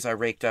on these, I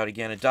raked out,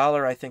 again,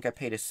 $1 I think I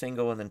paid a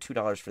single, and then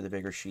 $2 for the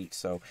bigger sheet.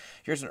 So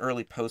here's an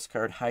early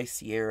postcard, High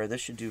Sierra. This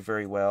should do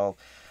very well.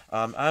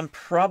 I'm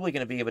probably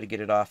going to be able to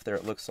get it off there,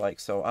 it looks like,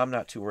 so I'm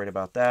not too worried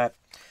about that.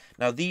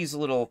 Now, these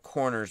little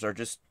corners are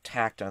just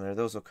tacked on there.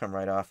 Those will come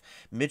right off.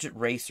 Midget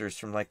Racers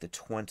from, like, the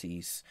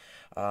 20s.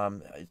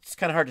 It's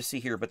kind of hard to see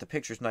here, but the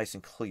picture's nice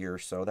and clear,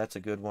 so that's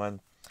a good one.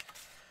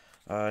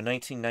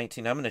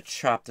 1919. I'm going to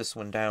chop this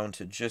one down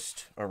to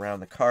just around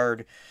the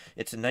card.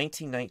 It's a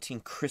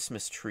 1919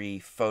 Christmas tree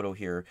photo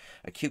here.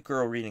 A cute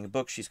girl reading a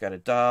book. She's got a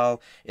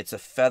doll. It's a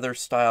feather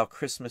style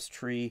Christmas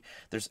tree.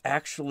 There's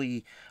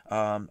actually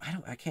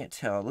I can't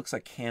tell. It looks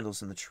like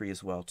candles in the tree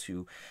as well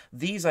too.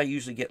 These I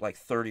usually get like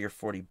 30 or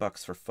 40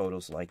 bucks for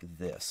photos like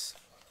this.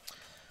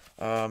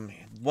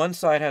 One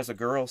side has a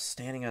girl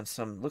standing on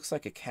some, looks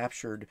like a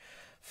captured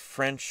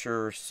French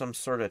or some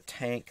sort of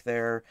tank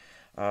there.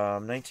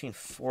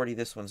 1940,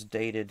 this one's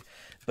dated.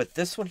 But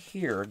this one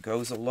here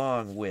goes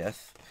along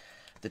with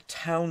the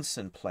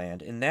Townsend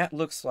plant, and that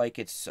looks like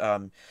it's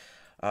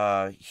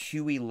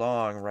Huey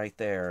Long right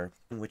there,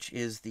 which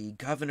is the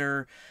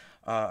governor,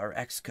 or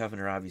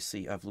ex-governor,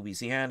 obviously, of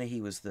Louisiana.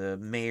 He was the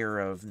mayor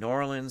of New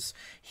Orleans.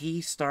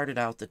 He started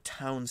out the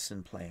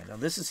Townsend plan. Now,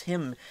 this is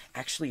him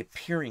actually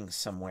appearing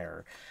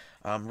somewhere.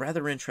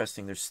 Rather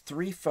interesting. There's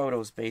 3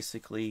 photos,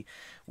 basically,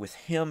 with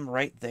him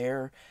right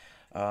there.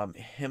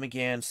 Him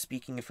again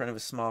speaking in front of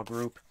a small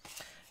group,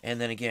 and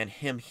then again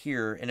him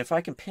here. And if I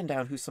can pin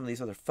down who some of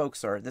these other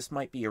folks are, this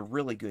might be a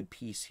really good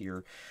piece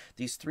here.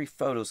 These 3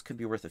 photos could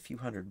be worth a few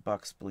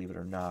 $100, believe it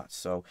or not.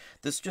 So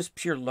this is just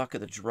pure luck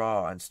of the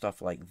draw on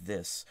stuff like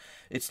this.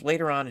 It's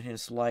later on in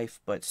his life,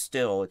 but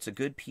still, it's a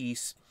good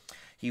piece.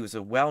 He was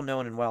a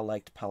well-known and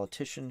well-liked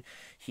politician.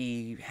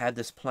 He had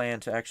this plan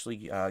to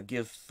actually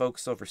give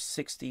folks over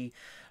 60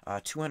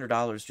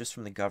 $200 just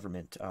from the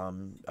government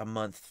a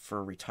month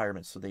for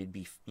retirement, so they'd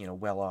be, you know,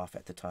 well off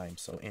at the time.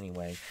 So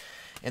anyway,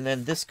 and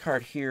then this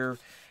card here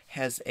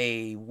has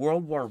a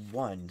World War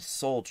I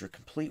soldier,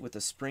 complete with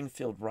a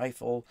Springfield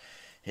rifle,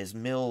 his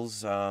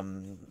Mills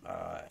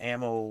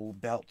ammo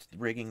belt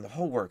rigging, the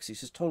whole works.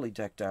 He's just totally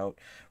decked out.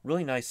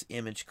 Really nice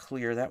image,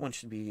 clear. That one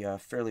should be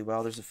fairly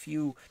well. There's a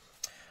few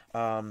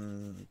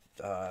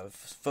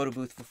photo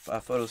booth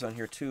photos on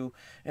here too,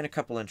 and a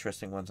couple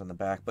interesting ones on the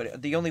back,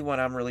 but the only one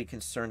I'm really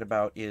concerned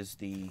about is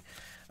the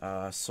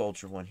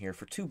soldier one here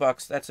for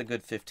 $2. That's a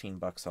good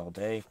 $15 all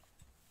day.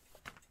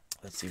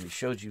 Let's see, we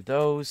showed you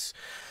those.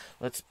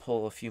 Let's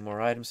pull a few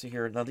more items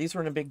here. Now, these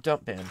were in a big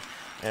dump bin,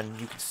 and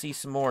you can see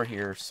some more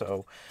here.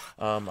 So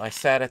I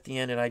sat at the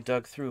end, and I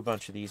dug through a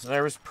bunch of these. And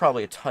there was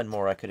probably a ton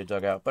more I could have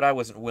dug out, but I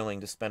wasn't willing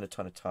to spend a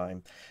ton of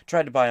time.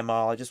 Tried to buy them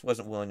all. I just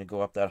wasn't willing to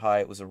go up that high.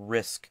 It was a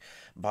risk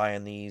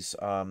buying these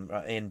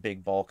in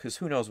big bulk, because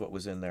who knows what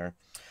was in there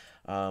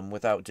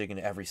without digging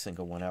every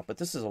single one out. But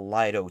this is a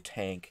Lido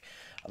tank.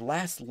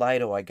 Last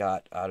Lido I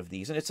got out of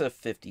these, and it's a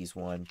 50s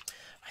one.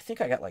 I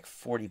think I got like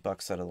 40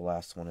 bucks out of the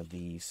last one of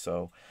these.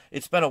 So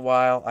it's been a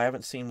while. I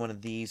haven't seen one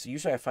of these.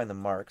 Usually I find the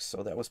marks,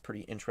 so that was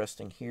pretty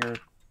interesting here.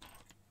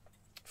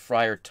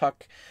 Friar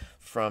Tuck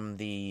from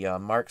the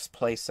Marks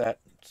playset.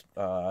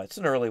 It's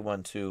an early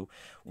one too.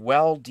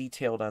 Well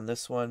detailed on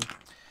this one.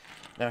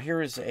 Now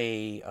here is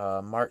a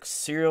Marks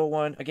cereal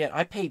one. Again,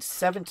 I paid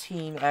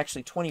 17,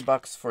 actually 20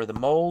 bucks for the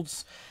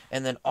molds,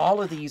 and then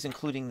all of these,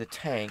 including the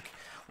tank,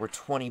 were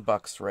 20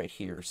 bucks right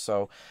here.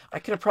 So I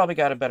could have probably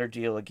got a better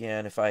deal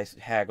again if I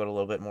haggled a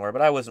little bit more,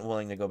 but I wasn't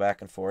willing to go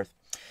back and forth.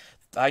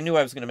 I knew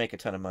I was going to make a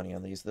ton of money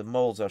on these. The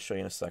molds I'll show you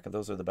in a second.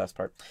 Those are the best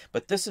part.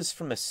 But this is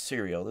from a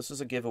cereal. This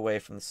is a giveaway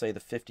from, say, the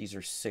 50s or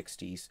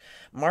 60s.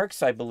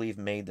 Marks, I believe,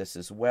 made this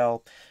as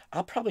well.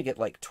 I'll probably get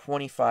like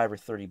 25 or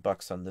 30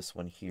 bucks on this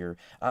one here.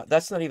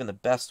 That's not even the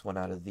best one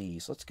out of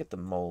these. Let's get the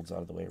molds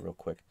out of the way real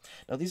quick.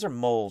 Now, these are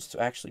molds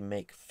to actually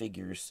make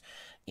figures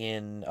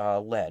in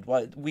lead.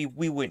 Well, we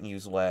wouldn't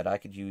use lead. I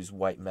could use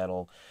white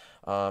metal.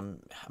 I'm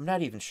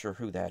not even sure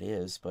who that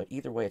is, but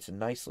either way, it's a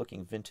nice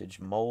looking vintage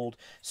mold,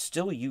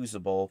 still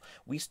usable.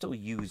 We still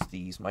use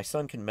these. My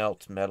son can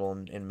melt metal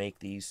and make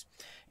these.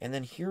 And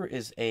then here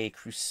is a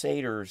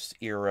Crusaders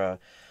era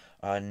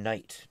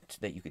knight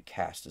that you could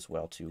cast as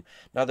well too.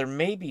 Now there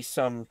may be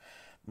some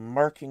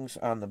markings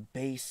on the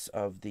base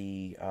of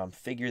the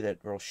figure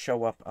that will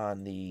show up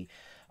on the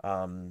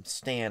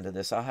stand of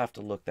this. I'll have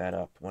to look that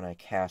up when I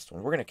cast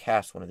one. We're going to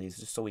cast one of these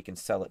just so we can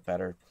sell it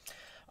better.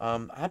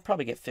 I'd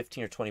probably get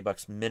 15 or 20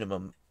 bucks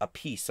minimum a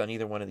piece on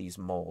either one of these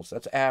molds.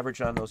 That's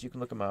average on those. You can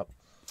look them up.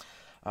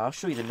 I'll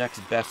show you the next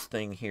best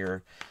thing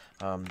here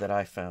that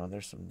I found.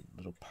 There's some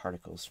little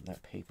particles from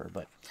that paper,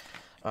 but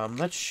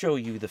Let's show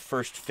you the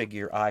first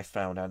figure I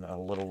found on a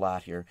little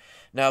lot here.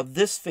 Now,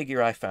 this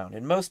figure I found,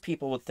 and most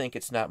people would think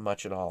it's not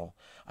much at all.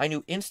 I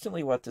knew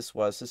instantly what this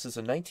was. This is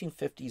a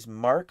 1950s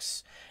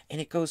Marx, and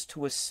it goes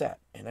to a set.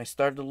 And I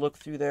started to look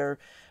through there.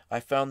 I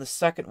found the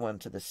second one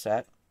to the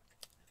set.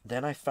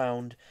 Then I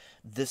found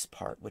this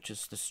part, which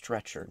is the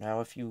stretcher.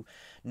 Now, if you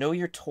know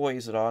your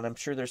toys at all, and I'm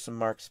sure there's some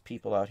Marx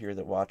people out here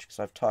that watch, because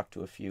I've talked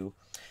to a few,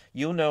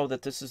 you'll know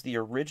that this is the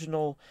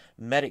original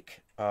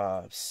Medic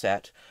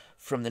set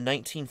from the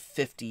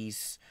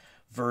 1950s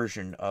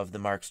version of the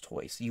Marx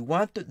toys. You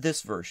want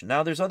this version.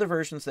 Now, there's other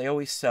versions they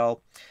always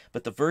sell,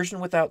 but the version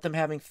without them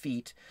having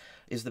feet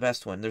is the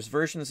best one. There's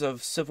versions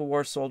of Civil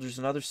War soldiers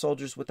and other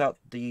soldiers without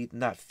the,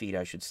 not feet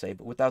I should say,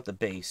 but without the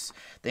base.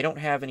 They don't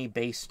have any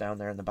base down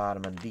there in the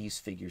bottom on these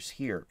figures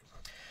here.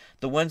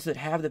 The ones that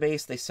have the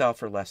base, they sell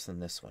for less than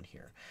this one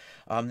here.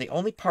 The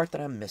only part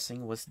that I'm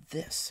missing was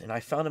this, and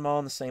I found them all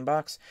in the same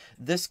box.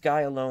 This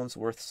guy alone's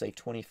worth, say,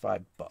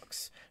 25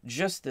 bucks.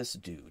 Just this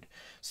dude.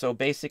 So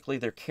basically,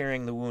 they're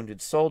carrying the wounded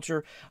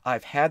soldier.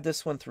 I've had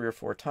this one 3 or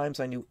 4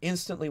 times. I knew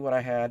instantly what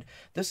I had.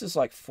 This is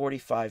like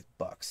 45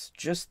 bucks.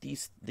 Just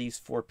these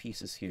 4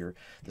 pieces here.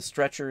 The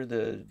stretcher,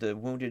 the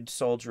wounded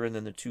soldier, and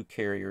then the 2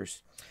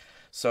 carriers.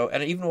 So,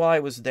 and even while I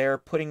was there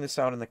putting this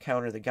out on the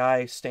counter, the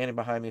guy standing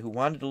behind me who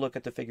wanted to look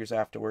at the figures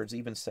afterwards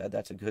even said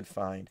that's a good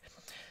find.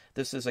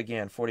 This is,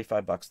 again,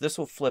 45 bucks. This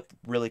will flip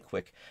really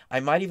quick. I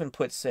might even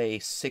put, say,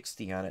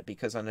 60 on it,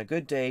 because on a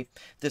good day,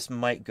 this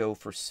might go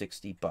for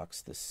 60 bucks,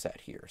 this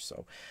set here.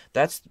 So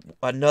that's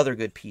another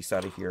good piece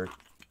out of here.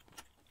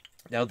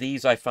 Now,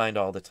 these I find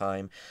all the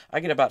time. I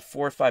get about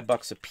 4 or 5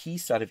 bucks a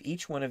piece out of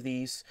each one of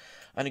these.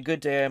 On a good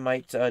day, I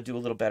might do a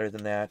little better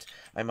than that.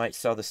 I might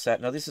sell the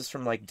set. Now, this is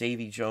from like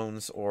Davy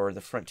Jones or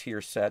the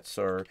Frontier sets,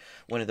 or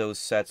one of those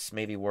sets,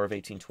 maybe War of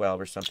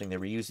 1812 or something. They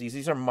reuse these.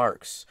 These are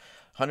Marx,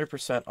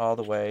 100% all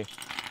the way.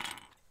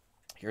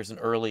 Here's an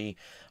early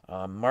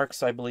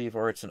Marx, I believe,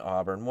 or it's an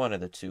Auburn, one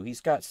of the two.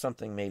 He's got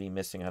something maybe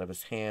missing out of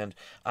his hand.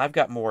 I've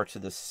got more to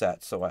this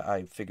set, so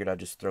I figured I'd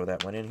just throw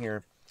that one in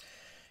here.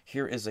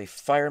 Here is a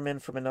fireman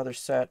from another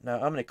set. Now,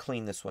 I'm going to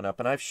clean this one up,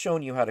 and I've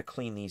shown you how to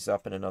clean these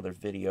up in another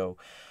video.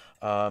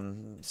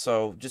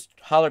 So just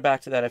holler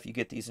back to that if you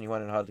get these and you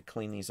want to know how to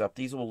clean these up.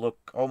 These will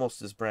look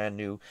almost as brand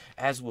new,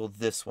 as will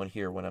this one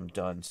here when I'm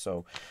done.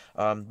 So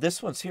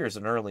this one's here is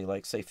an early,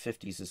 like, say,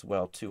 50s as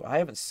well, too. I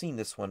haven't seen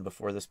this one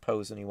before, this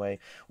pose anyway,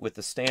 with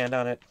the stand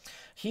on it.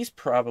 He's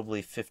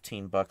probably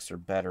 15 bucks or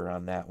better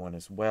on that one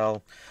as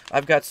well.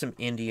 I've got some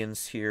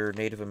Indians here,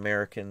 Native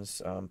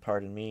Americans,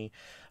 pardon me.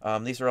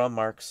 These are all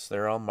marks.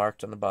 They're all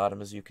marked on the bottom,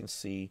 as you can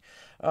see.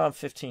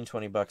 15,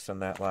 20 bucks on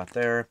that lot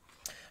there.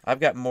 I've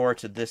got more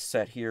to this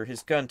set here.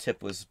 His gun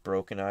tip was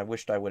broken. I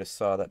wished I would have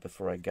saw that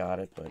before I got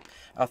it, but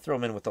I'll throw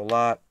him in with a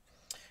lot.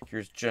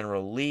 Here's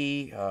General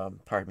Lee.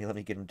 Pardon me, let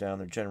me get him down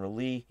there. General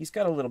Lee. He's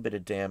got a little bit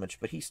of damage,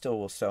 but he still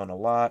will sell in a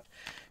lot.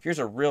 Here's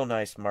a real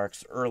nice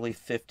Marx, early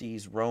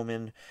 50s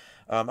Roman.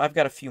 I've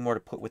got a few more to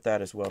put with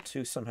that as well,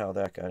 too. Somehow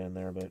that got in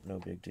there, but no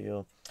big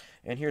deal.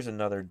 And here's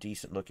another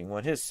decent-looking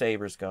one. His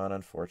saber's gone,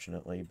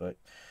 unfortunately, but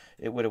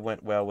it would have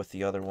went well with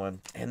the other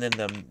one. And then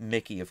the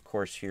Mickey, of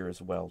course, here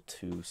as well,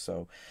 too.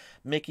 So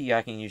Mickey,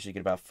 I can usually get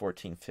about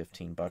 14,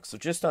 15 bucks. So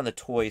just on the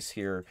toys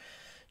here,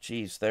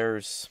 geez,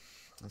 there's,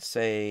 let's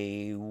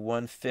say,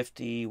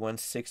 150,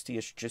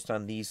 160-ish just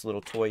on these little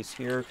toys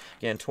here.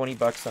 Again, 20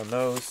 bucks on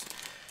those.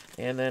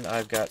 And then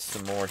I've got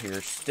some more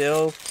here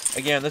still.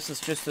 Again, this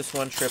is just this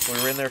one trip.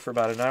 We were in there for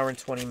about 1 hour and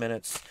 20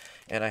 minutes.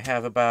 And I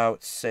have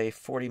about, say,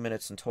 40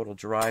 minutes in total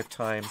drive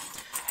time.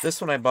 This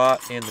one I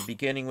bought in the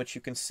beginning, which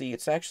you can see.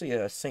 It's actually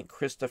a St.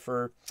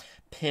 Christopher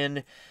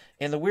pin.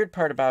 And the weird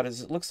part about it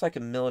is it looks like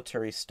a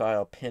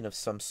military-style pin of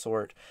some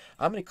sort.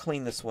 I'm going to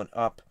clean this one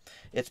up.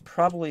 It's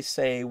probably,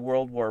 say,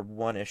 World War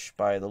I-ish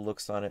by the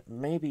looks on it.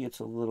 Maybe it's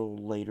a little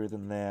later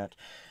than that.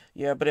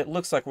 Yeah, but it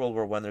looks like World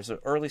War I. There's an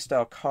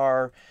early-style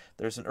car.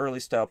 There's an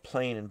early-style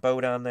plane and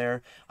boat on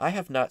there. I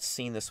have not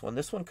seen this one.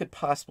 This one could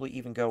possibly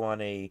even go on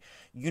a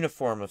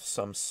uniform of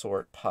some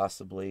sort,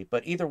 possibly.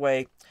 But either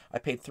way, I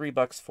paid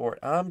 $3 for it.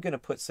 I'm going to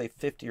put, say,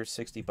 50 or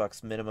 60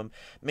 bucks minimum.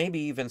 Maybe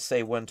even,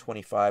 say,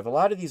 125. A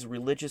lot of these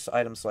religious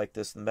items like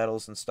this, the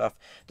medals and stuff,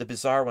 the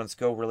bizarre ones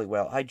go really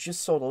well. I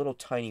just sold a little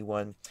tiny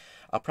one.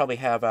 I'll probably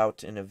have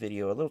out in a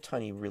video a little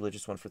tiny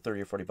religious one for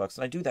 30 or 40 bucks,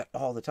 and I do that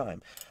all the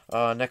time.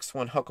 Next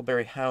one,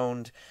 Huckleberry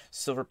Hound,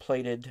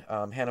 silver-plated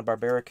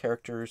Hanna-Barbera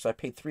characters. I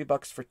paid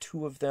 $3 for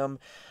 2 of them.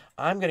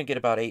 I'm going to get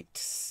about 8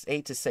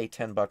 to, say,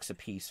 10 bucks a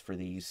piece for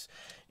these.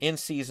 In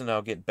season,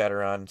 I'll get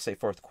better on, say,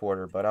 4th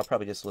quarter, but I'll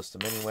probably just list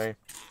them anyway.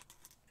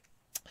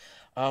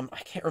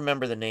 I can't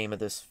remember the name of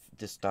this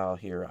doll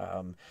here.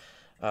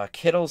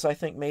 Kittles, I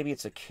think. Maybe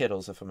it's a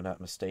Kittles, if I'm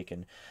not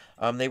mistaken.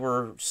 They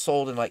were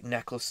sold in, like,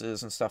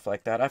 necklaces and stuff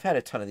like that. I've had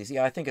a ton of these.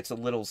 Yeah, I think it's a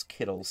Little's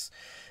Kittles.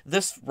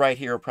 This right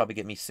here will probably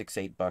get me 6,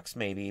 8 bucks,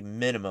 maybe,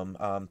 minimum.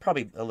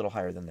 Probably a little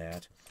higher than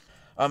that.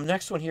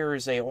 Next one here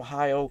is a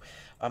Ohio.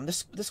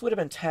 This would have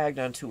been tagged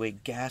onto a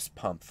gas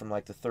pump from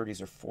like the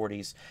 30s or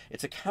 40s.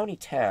 It's a county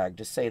tag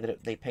to say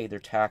that they paid their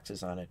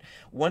taxes on it.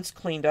 Once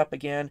cleaned up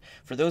again,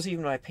 for those of you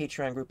in my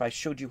Patreon group, I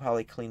showed you how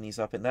I clean these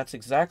up, and that's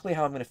exactly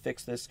how I'm going to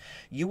fix this.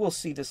 You will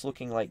see this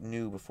looking like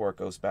new before it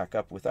goes back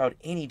up without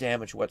any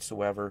damage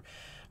whatsoever.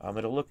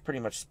 It'll look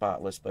pretty much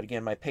spotless, but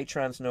again, my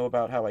patrons know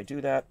about how I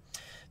do that.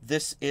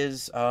 This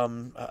is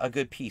a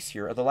good piece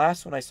here. The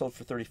last one I sold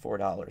for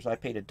 $34. I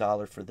paid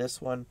 $1 for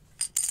this one.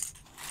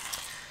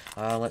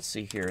 Let's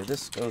see here.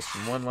 This goes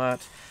from one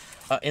lot.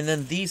 And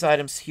then these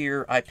items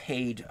here, I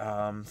paid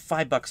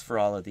 $5 for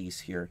all of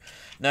these here.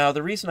 Now,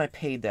 the reason I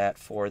paid that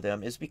for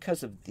them is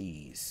because of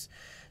these.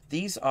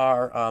 These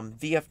are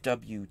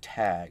VFW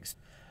tags.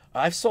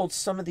 I've sold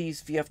some of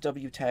these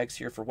VFW tags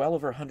here for well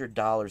over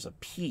 $100 a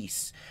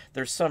piece.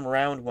 There's some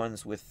round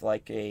ones with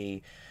like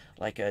a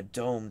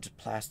domed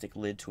plastic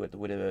lid to it that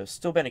would have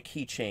still been a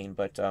keychain,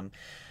 but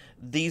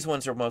these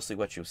ones are mostly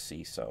what you'll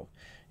see. So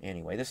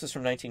anyway, this is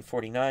from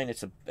 1949.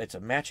 It's a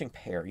matching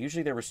pair.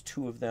 Usually there was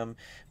 2 of them.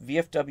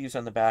 VFWs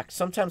on the back.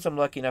 Sometimes I'm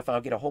lucky enough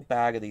I'll get a whole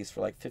bag of these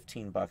for like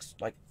 $15,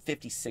 like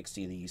 50,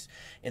 60 of these,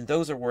 and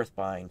those are worth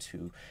buying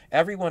too.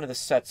 Every one of the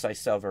sets I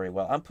sell very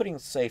well. I'm putting,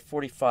 say,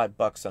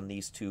 $45 on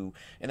these 2,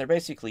 and they're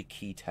basically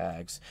key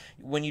tags.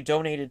 When you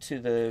donated to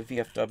the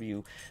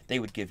VFW, they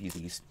would give you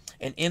these.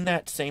 And in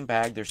that same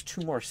bag, there's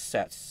 2 more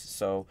sets.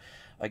 So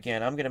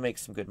again, I'm going to make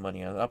some good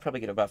money on it. I'll probably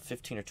get about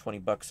 15 or 20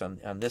 bucks on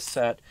this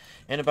set,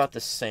 and about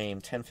the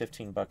same, 10,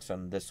 15 bucks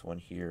on this one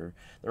here.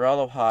 They're all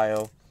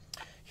Ohio.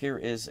 Here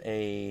is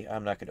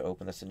I'm not going to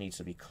open this, it needs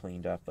to be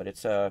cleaned up, but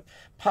it's a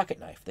pocket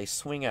knife. They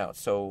swing out,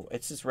 so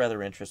it's just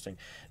rather interesting.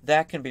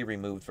 That can be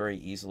removed very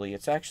easily.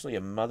 It's actually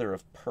a mother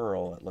of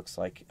pearl, it looks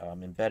like,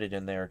 embedded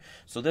in there.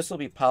 So this will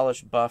be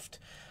polished, buffed.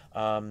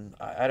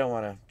 I don't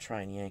want to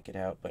try and yank it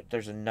out, but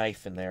there's a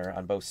knife in there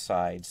on both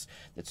sides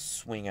that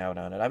swing out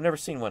on it. I've never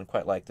seen one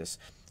quite like this.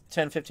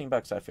 10, 15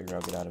 bucks I figure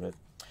I'll get out of it.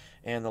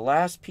 And the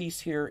last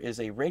piece here is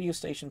a radio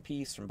station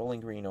piece from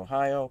Bowling Green,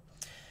 Ohio.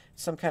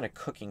 Some kind of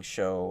cooking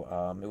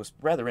show. It was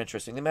rather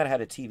interesting. They might have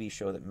had a TV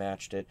show that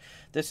matched it.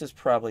 This is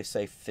probably,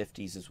 say,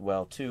 50s as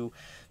well, too.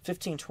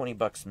 15, 20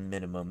 bucks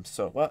minimum.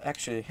 So, well,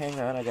 actually, hang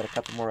on. I got a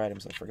couple more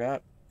items I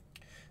forgot.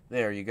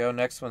 There you go.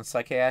 Next one,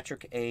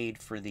 psychiatric aid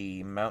for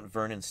the Mount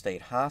Vernon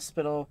State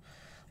Hospital.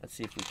 Let's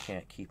see if we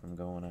can't keep them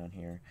going on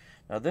here.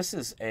 Now, this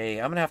is I'm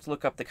going to have to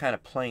look up the kind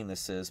of plane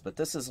this is, but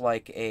this is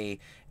like a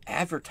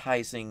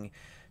advertising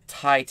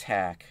tie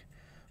tack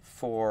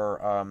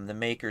for the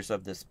makers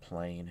of this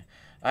plane.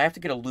 I have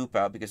to get a loop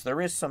out because there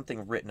is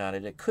something written on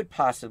it. It could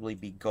possibly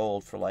be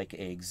gold for like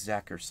a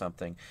exec or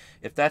something.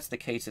 If that's the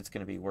case, it's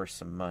going to be worth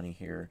some money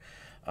here.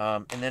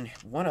 And then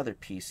one other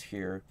piece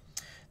here.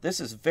 This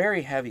is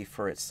very heavy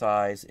for its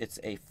size. It's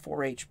a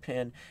 4H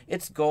pin.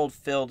 It's gold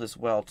filled as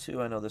well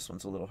too. I know this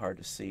one's a little hard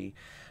to see.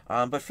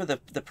 But for the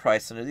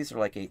price, and these are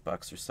like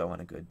 $8 or so on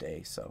a good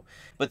day. So,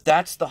 but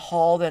that's the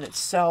haul then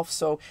itself.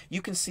 So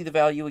you can see the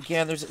value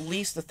again. There's at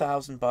least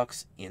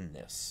 $1,000 in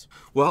this.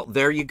 Well,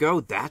 there you go.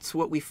 That's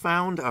what we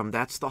found.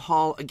 That's the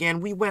haul.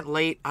 Again, we went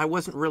late. I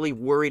wasn't really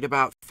worried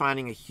about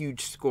finding a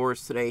huge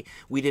scores today.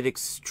 We did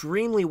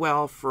extremely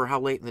well for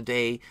how late in the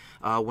day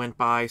went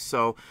by.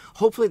 So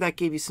hopefully that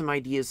gave you some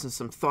ideas and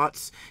some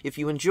thoughts. If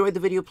you enjoyed the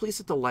video, please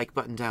hit the like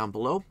button down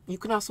below. You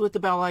can also hit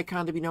the bell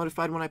icon to be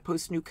notified when I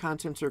post new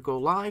content or go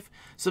live.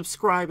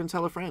 Subscribe and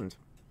tell a friend.